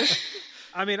 Right.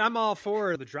 I mean, I'm all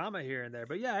for the drama here and there,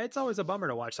 but yeah, it's always a bummer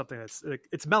to watch something that's like,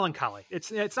 it's melancholy.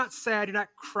 It's not sad. You're not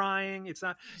crying. It's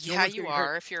not. Yeah, you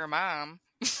are if you're a mom.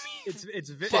 It's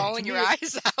bawling your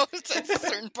eyes out at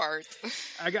certain parts.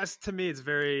 I guess to me, it's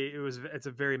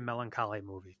a very melancholy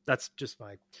movie. That's just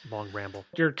my long ramble.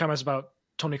 Your comments about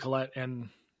Toni Collette and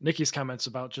Nikki's comments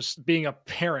about just being a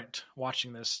parent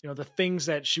watching this, the things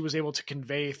that she was able to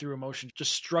convey through emotion,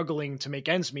 just struggling to make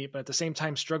ends meet, but at the same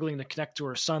time struggling to connect to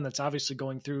her son that's obviously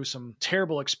going through some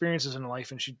terrible experiences in life,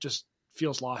 and she just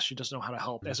feels lost. She doesn't know how to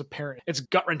help. As a parent, it's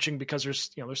gut-wrenching because there's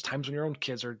times when your own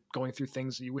kids are going through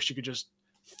things that you wish you could just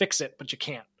fix it, but you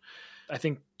can't. I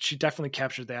think she definitely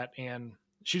captured that, and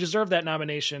she deserved that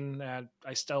nomination.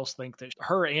 I still think that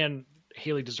her and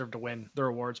Haley deserve to win their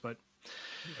awards, but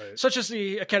such as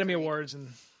the Academy Awards, and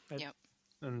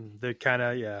and they kind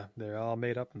of they're all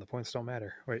made up, and the points don't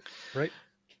matter. Wait, right?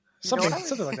 Something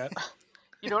like that.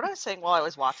 You know what I was saying while I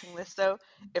was watching this, though?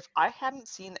 If I hadn't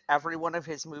seen every one of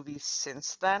his movies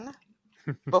since then,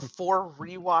 before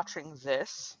rewatching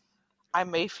this, I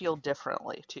may feel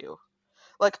differently too.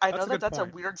 Like, I know that's a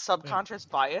weird subconscious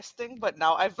bias thing, but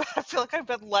now I feel like I've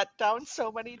been let down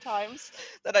so many times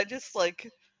that I just,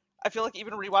 I feel like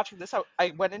even rewatching this,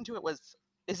 I went into it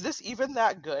is this even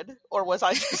that good? Or was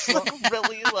I just,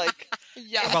 really,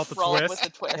 about the twist? With the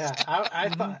twist? Yeah, I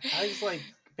thought, I was like,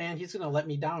 man, he's going to let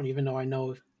me down, even though I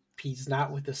know he's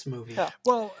not with this movie. Yeah.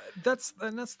 Well, that's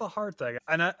the hard thing.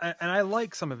 And I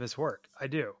like some of his work. I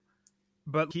do.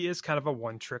 But he is kind of a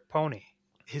one-trick pony.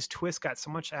 His twist got so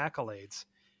much accolades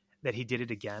that he did it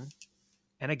again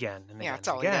and again and again. Yeah, that's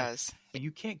all he does.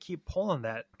 You can't keep pulling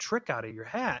that trick out of your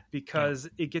hat because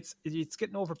it's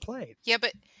getting overplayed. Yeah,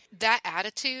 but that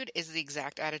attitude is the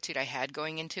exact attitude I had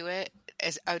going into it.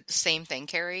 As same thing,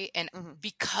 Carrie. And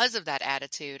because of that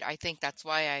attitude, I think that's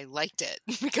why I liked it.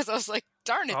 Because I was like,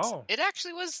 darn it, it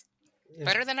actually was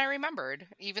better than I remembered.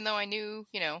 Even though I knew,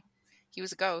 he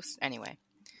was a ghost. Anyway.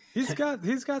 He's got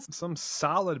some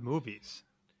solid movies.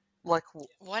 Like,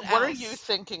 what are you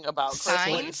thinking about, Chris?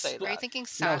 Signs? Are you thinking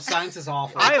Signs? No, Signs is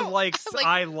awful. I like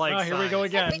Signs. Here we go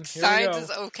again. I think Signs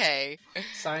is okay.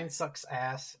 Signs sucks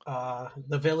ass.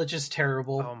 The Village is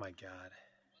terrible. Oh my god.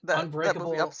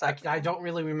 Unbreakable. I don't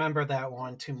really remember that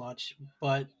one too much,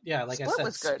 but yeah, like Split I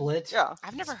was said, good. Split. Yeah,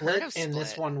 I've never heard of Split. And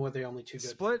this one were the only two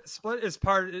good. Split is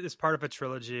part of a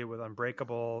trilogy with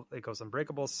Unbreakable. It goes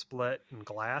Unbreakable, Split, and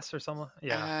Glass or something.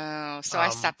 Yeah. Oh, so I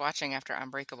stopped watching after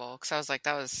Unbreakable because I was like,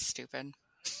 that was stupid.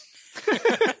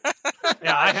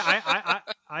 Yeah,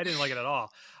 I didn't like it at all.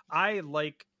 I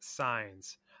like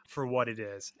Signs for what it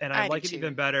is, and I like it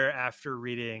even better after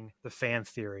reading the fan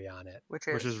theory on it, which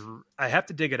is I have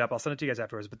to dig it up. I'll send it to you guys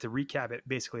afterwards. But to recap it,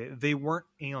 basically, they weren't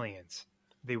aliens;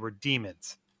 they were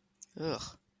demons. Ugh.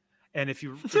 And if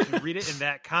you read it in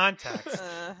that context,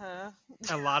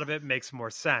 a lot of it makes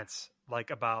more sense, like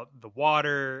about the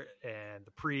water and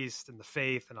the priest and the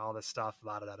faith and all this stuff.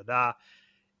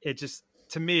 It just,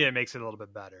 to me, it makes it a little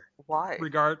bit better. Why?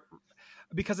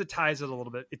 Because it ties it a little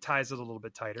bit. It ties it a little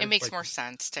bit tighter. It makes more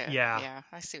sense too. Yeah.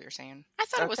 I see what you're saying. I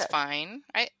thought it was fine.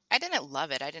 I didn't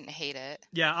love it. I didn't hate it.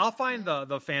 Yeah, I'll find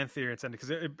the fan theory and send it because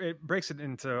it breaks it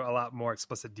into a lot more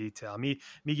explicit detail. Me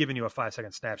giving you a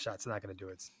 5-second snapshot is not going to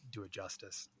do it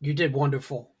justice. You did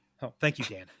wonderful. Oh, thank you,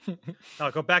 Dan.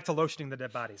 I'll go back to lotioning the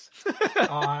dead bodies.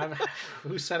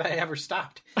 Who said I ever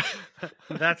stopped?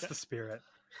 That's the spirit.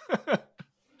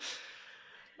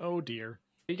 Oh dear.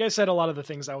 You guys said a lot of the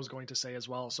things I was going to say as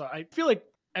well. So I feel like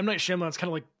M. Night Shyamalan's kind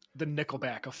of like the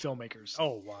Nickelback of filmmakers.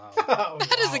 Oh, wow.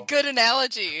 That is a good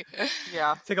analogy.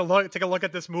 Yeah. Take a look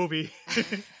at this movie.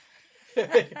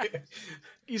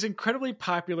 He's incredibly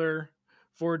popular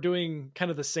for doing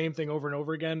kind of the same thing over and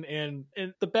over again. And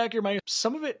in the back of your mind,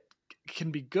 some of it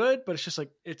can be good, but it's just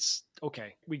like, it's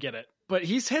okay. We get it. But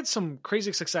he's had some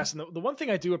crazy success. And the one thing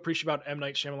I do appreciate about M.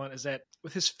 Night Shyamalan is that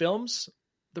with his films,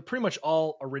 they're pretty much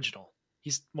all original.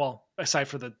 he's, well, aside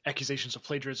for the accusations of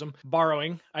plagiarism,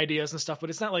 borrowing ideas and stuff, but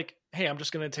it's not like, hey, I'm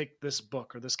just going to take this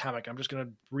book or this comic, I'm just going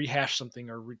to rehash something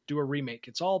or do a remake.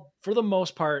 It's all, for the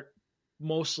most part,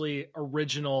 mostly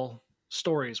original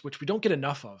stories, which we don't get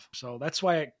enough of. So that's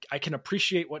why I can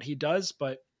appreciate what he does,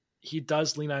 but he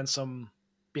does lean on some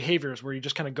behaviors where you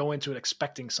just kind of go into it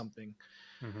expecting something.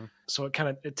 So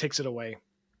it takes it away.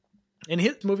 And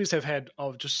his movies have had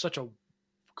just such a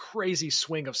crazy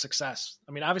swing of success.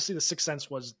 I mean, obviously The Sixth Sense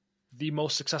was the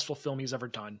most successful film he's ever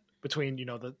done, between, you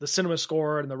know, the cinema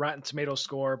score and the Rotten Tomatoes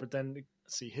score. But then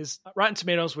let's see, his Rotten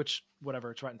Tomatoes, which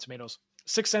whatever, it's Rotten Tomatoes.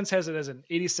 Sixth Sense has it as an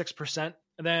 86%,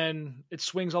 and then it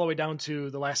swings all the way down to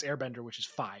The Last Airbender, which is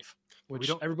 5, which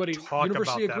everybody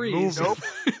universally agrees.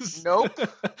 Nope.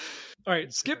 All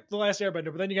right, skip The Last Airbender,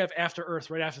 but then you have After Earth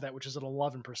right after that, which is at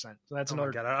 11%. So that's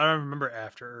another. God, I don't remember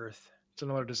After Earth. It's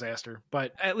another disaster,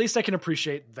 but at least I can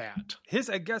appreciate that.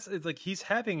 I guess it's like he's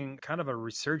having kind of a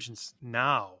resurgence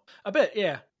now. A bit,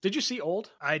 yeah. Did you see Old?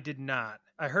 I did not.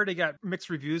 I heard he got mixed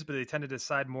reviews, but they tended to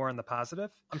side more on the positive.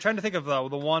 I'm trying to think of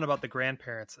the one about the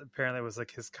grandparents. Apparently, it was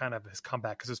like his comeback,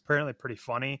 because it was apparently pretty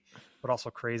funny, but also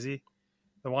crazy.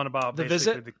 The one about The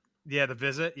Visit. The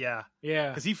Visit, yeah.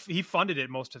 Because he funded it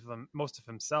most of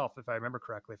himself, if I remember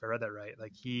correctly. If I read that right,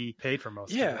 like he paid for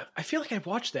most. of it. Yeah, I feel like I've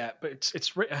watched that, but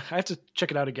it's I have to check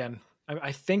it out again.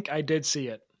 I think I did see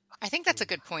it. I think that's a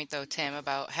good point, though, Tim,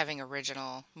 about having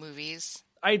original movies.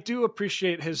 I do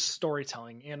appreciate his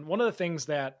storytelling, and one of the things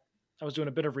that I was doing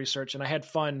a bit of research, and I had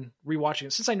fun rewatching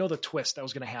it since I know the twist that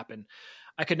was going to happen.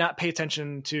 I could not pay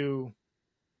attention to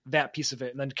that piece of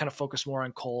it and then kind of focus more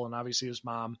on Cole and obviously his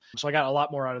mom. So I got a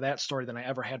lot more out of that story than I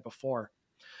ever had before.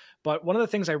 But one of the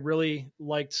things I really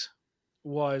liked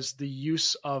was the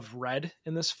use of red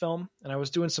in this film. And I was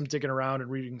doing some digging around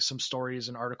and reading some stories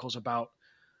and articles about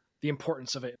the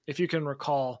importance of it. If you can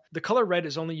recall, the color red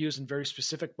is only used in very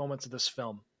specific moments of this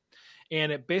film.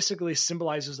 And it basically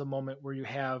symbolizes the moment where you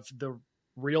have the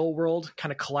real world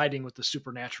kind of colliding with the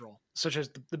supernatural, such as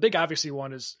the big obviously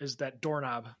one is that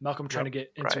doorknob, Malcolm trying to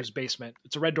get into his basement.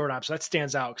 It's a red doorknob, so that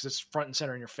stands out because it's front and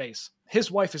center in your face.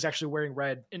 His wife is actually wearing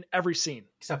red in every scene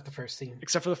except the first scene.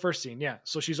 Except for the first scene, yeah.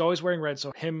 So she's always wearing red,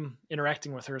 so him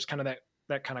interacting with her is kind of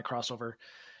that kind of crossover.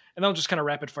 And they'll just kind of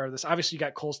rapid fire this. Obviously, you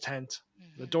got Cole's tent,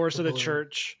 the doors to the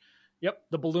church,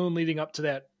 the balloon leading up to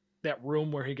that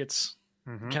room where he gets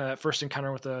kind of that first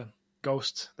encounter with the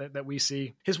ghost that we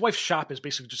see. His wife's shop is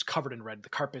basically just covered in red, the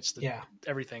carpets,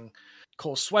 everything.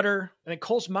 Cole's sweater, and then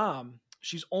Cole's mom,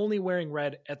 she's only wearing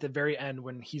red at the very end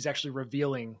when he's actually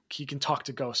revealing he can talk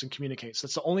to ghosts and communicate. So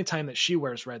that's the only time that she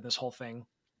wears red in this whole thing.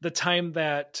 The time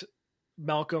that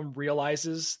Malcolm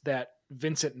realizes that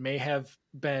Vincent may have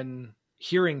been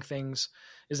hearing things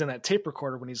is in that tape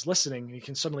recorder when he's listening, and he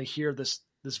can suddenly hear this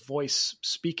voice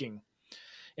speaking.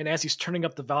 And as he's turning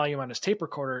up the volume on his tape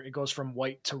recorder, it goes from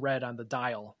white to red on the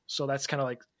dial. So that's kind of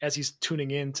like, as he's tuning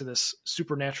into this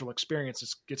supernatural experience,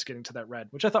 it's getting to that red,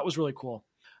 which I thought was really cool.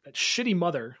 That shitty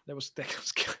mother that was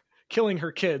killing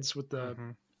her kids with the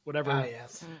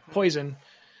poison.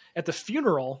 At the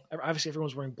funeral, obviously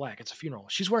everyone's wearing black. It's a funeral.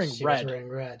 She was wearing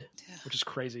red, which is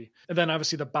crazy. And then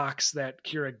obviously the box that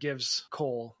Kira gives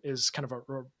Cole is kind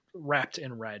of wrapped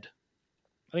in red.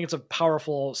 I think it's a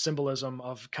powerful symbolism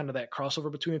of kind of that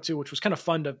crossover between the two, which was kind of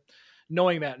fun to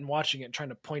knowing that and watching it and trying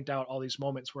to point out all these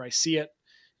moments where I see it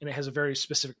and it has a very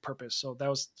specific purpose. So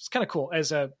it's kind of cool.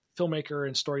 As a filmmaker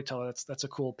and storyteller, that's a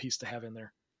cool piece to have in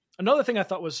there. Another thing I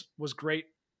thought was great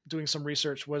doing some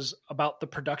research was about the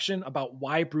production, about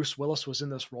why Bruce Willis was in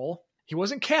this role. He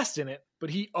wasn't cast in it, but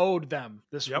he owed them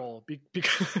this role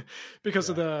because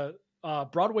of the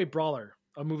Broadway Brawler,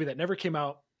 a movie that never came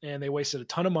out, and they wasted a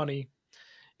ton of money.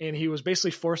 And he was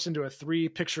basically forced into a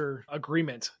 3-picture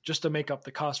agreement just to make up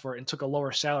the cost for it and took a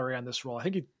lower salary on this role. I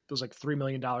think it was like $3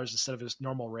 million instead of his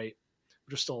normal rate,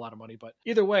 which is still a lot of money. But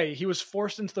either way, he was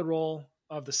forced into the role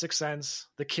of The Sixth Sense,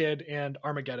 The Kid, and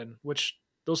Armageddon, which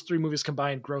those 3 movies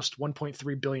combined grossed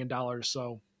 $1.3 billion.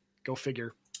 So go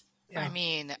figure. Yeah. I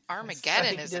mean,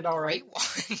 Armageddon is a great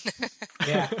one.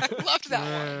 Yeah. I loved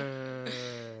that one.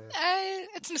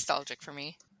 It's nostalgic for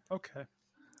me. Okay.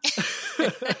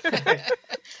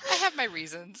 I have my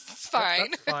reasons. It's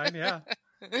fine. That's fine, yeah.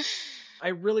 I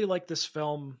really like this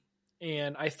film,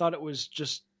 and I thought it was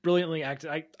just brilliantly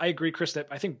acted. I agree, Chris, that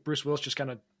I think Bruce Willis just kind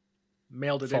of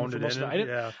mailed it in for most of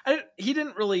it. He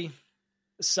didn't really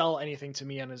sell anything to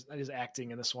me on his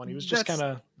acting in this one. He was just kind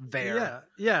of there.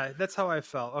 Yeah, that's how I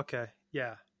felt. Okay,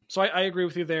 yeah. So I agree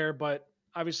with you there, but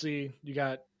obviously you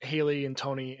got Haley and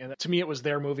Tony, and to me it was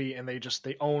their movie, and they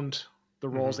owned the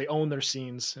roles, they owned their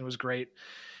scenes, and it was great.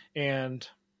 And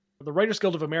the Writers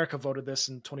Guild of America voted this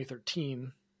in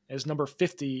 2013 as number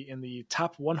 50 in the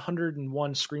top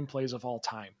 101 screenplays of all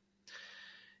time.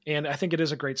 And I think it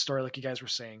is a great story, like you guys were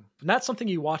saying. Not something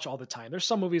you watch all the time. There's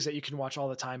some movies that you can watch all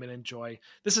the time and enjoy.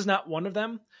 This is not one of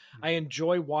them. I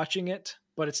enjoy watching it,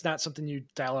 but it's not something you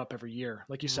dial up every year.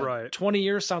 Like you said, Right. 20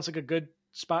 years sounds like a good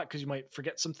spot because you might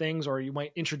forget some things, or you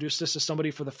might introduce this to somebody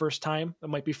for the first time. It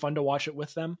might be fun to watch it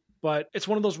with them. But it's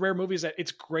one of those rare movies that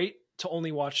it's great to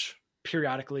only watch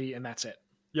periodically, and that's it.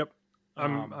 Yep.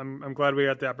 I'm glad we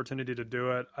got the opportunity to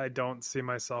do it. I don't see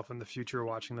myself in the future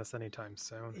watching this anytime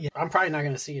soon. Yeah, I'm probably not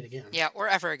going to see it again. Yeah, or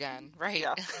ever again, right?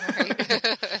 Yeah.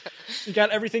 Right. You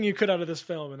got everything you could out of this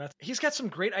film, and he's got some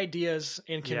great ideas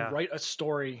and can write a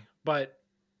story, but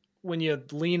when you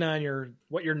lean on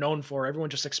what you're known for, everyone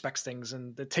just expects things,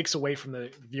 and it takes away from the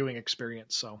viewing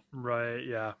experience. So Right,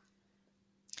 yeah.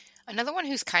 Another one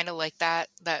who's kind of like that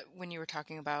when you were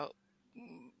talking about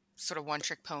sort of one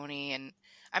trick pony, and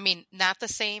I mean, not the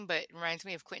same, but it reminds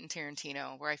me of Quentin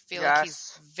Tarantino, where I feel like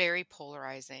he's very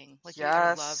polarizing. Like you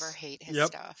either love or hate his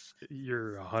stuff.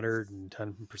 You're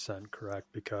 110% correct,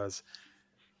 because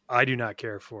I do not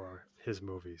care for his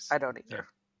movies. I don't either.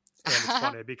 And it's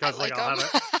funny because I like I'll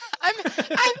have a,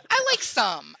 I like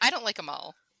some. I don't like them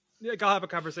all. I'll have a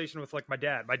conversation with like my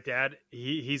dad. My dad,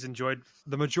 he's enjoyed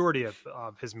the majority of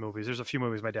his movies. There's a few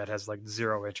movies my dad has like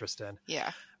zero interest in.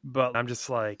 Yeah. But I'm just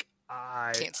like,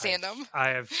 I can't stand them. I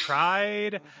have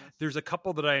tried. There's a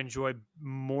couple that I enjoy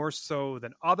more so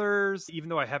than others, even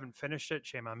though I haven't finished it.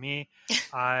 Shame on me.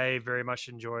 I very much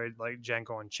enjoyed like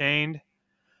Django Unchained.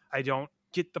 I don't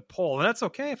get the pull, and that's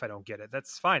okay if I don't get it.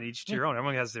 That's fine. Each to your own.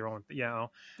 Everyone has their own,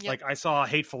 Like I saw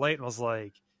Hateful Eight and was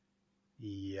like,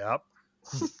 yep.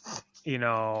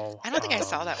 I don't think I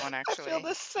saw that one, actually. I feel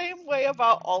the same way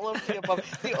about all of the above.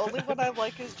 The only one I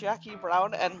like is Jackie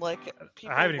Brown, and like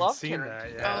people I haven't even love seen Tarantino.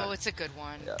 that. Yeah. Oh, it's a good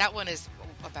one. Yeah. That one is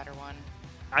a better one.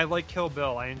 I like Kill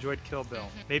Bill. I enjoyed Kill Bill.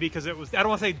 Maybe because it was, I don't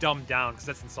want to say dumbed down because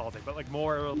that's insulting, but like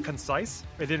more concise.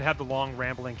 It didn't have the long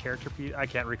rambling character piece. I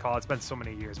can't recall. It's been so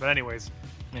many years. But anyways,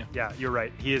 yeah, you're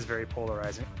right. He is very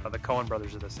polarizing. The Coen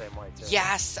brothers are the same way too.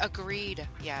 Yes, agreed.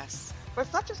 Yes. But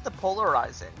it's not just the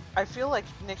polarizing. I feel like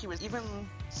Nikki was even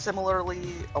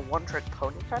similarly a one-trick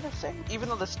pony kind of thing. Even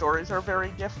though the stories are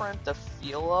very different, the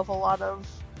feel of a lot of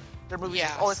their movies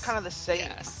is always kind of the same.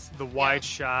 Yes. The wide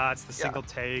shots, the single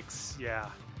takes,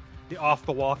 the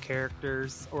off-the-wall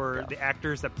characters, or the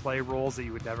actors that play roles that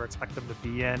you would never expect them to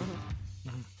be in.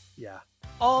 Yeah.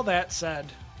 all that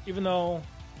said, even though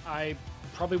I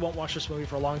probably won't watch this movie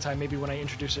for a long time, maybe when I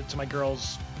introduce it to my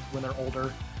girls when they're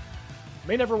older,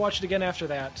 may never watch it again after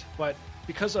that, but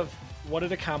because of what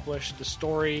it accomplished, the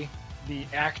story, the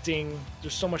acting,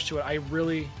 there's so much to it. I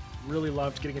really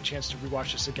loved getting a chance to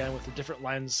rewatch this again with a different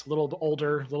lens, a little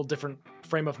older, a little different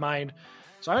frame of mind.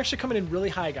 So I'm actually coming in really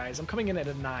high, guys. I'm coming in at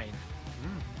a 9.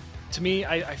 To me,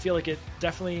 I feel like it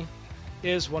definitely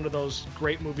is one of those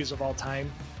great movies of all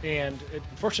time. And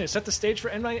unfortunately, it set the stage for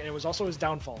M. Night, and it was also his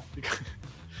downfall.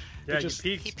 Because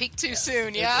he peaked too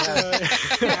soon, yeah.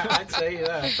 I'd say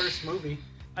first movie.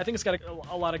 I think it's got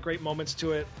a lot of great moments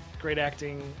to it, great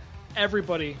acting.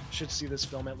 Everybody should see this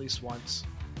film at least once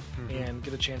and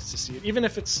get a chance to see it. Even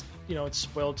if it's, it's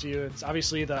spoiled to you. It's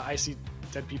obviously the I see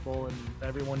dead people and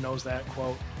everyone knows that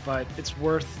quote, but it's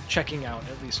worth checking out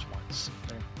at least once.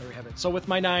 There we have it. So with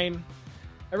my 9,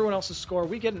 everyone else's score,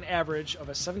 we get an average of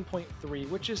a 7.3,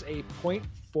 which is a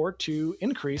 0.42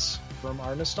 increase from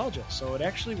our nostalgia. So it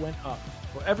actually went up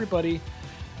for everybody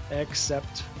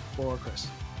except for Chris.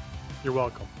 You're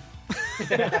welcome.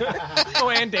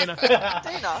 Oh, and Dana.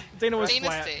 Dana was Dana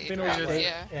flat. stayed, Dana was probably,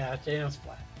 just, Yeah, Dana was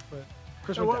flat. But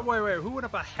Chris So, went down. wait, who went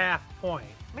up a half point?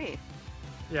 Me.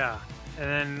 Yeah.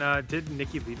 And then did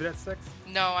Nikki leave it at 6?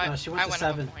 No, she I went to went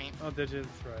 7. up a point. Oh, did you?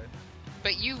 That's right.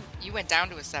 But you went down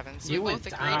to a 7, so You we both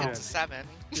went agreed down. it's a 7.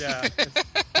 Yeah.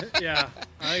 Yeah.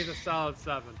 I think it's a solid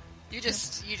 7. You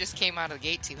just came out of the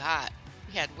gate too hot.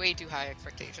 You had way too high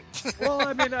expectations. Well,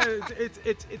 I mean,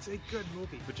 it's a good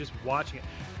movie, but just watching it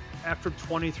after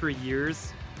 23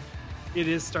 years, it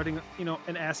is starting,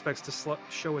 in aspects to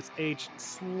show its age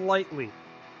slightly,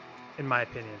 in my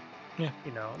opinion. Yeah.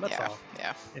 That's all.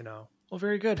 Yeah. Well,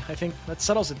 very good. I think that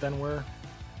settles it then. We're a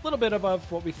little bit above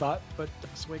what we thought, but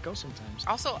that's the way it goes sometimes.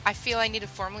 Also, I feel I need to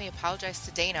formally apologize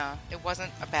to Dana. It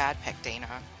wasn't a bad pick, Dana.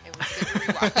 It was good to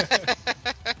rewatch.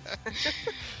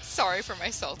 Sorry for my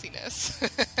saltiness.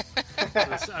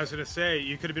 I was going to say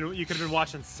you could have been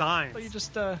watching Signs. But you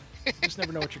just never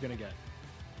know what you're going to get.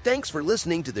 Thanks for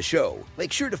listening to the show.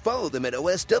 Make sure to follow them at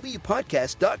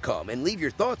oswpodcast.com and leave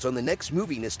your thoughts on the next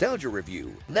movie nostalgia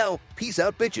review. Now, peace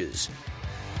out, bitches.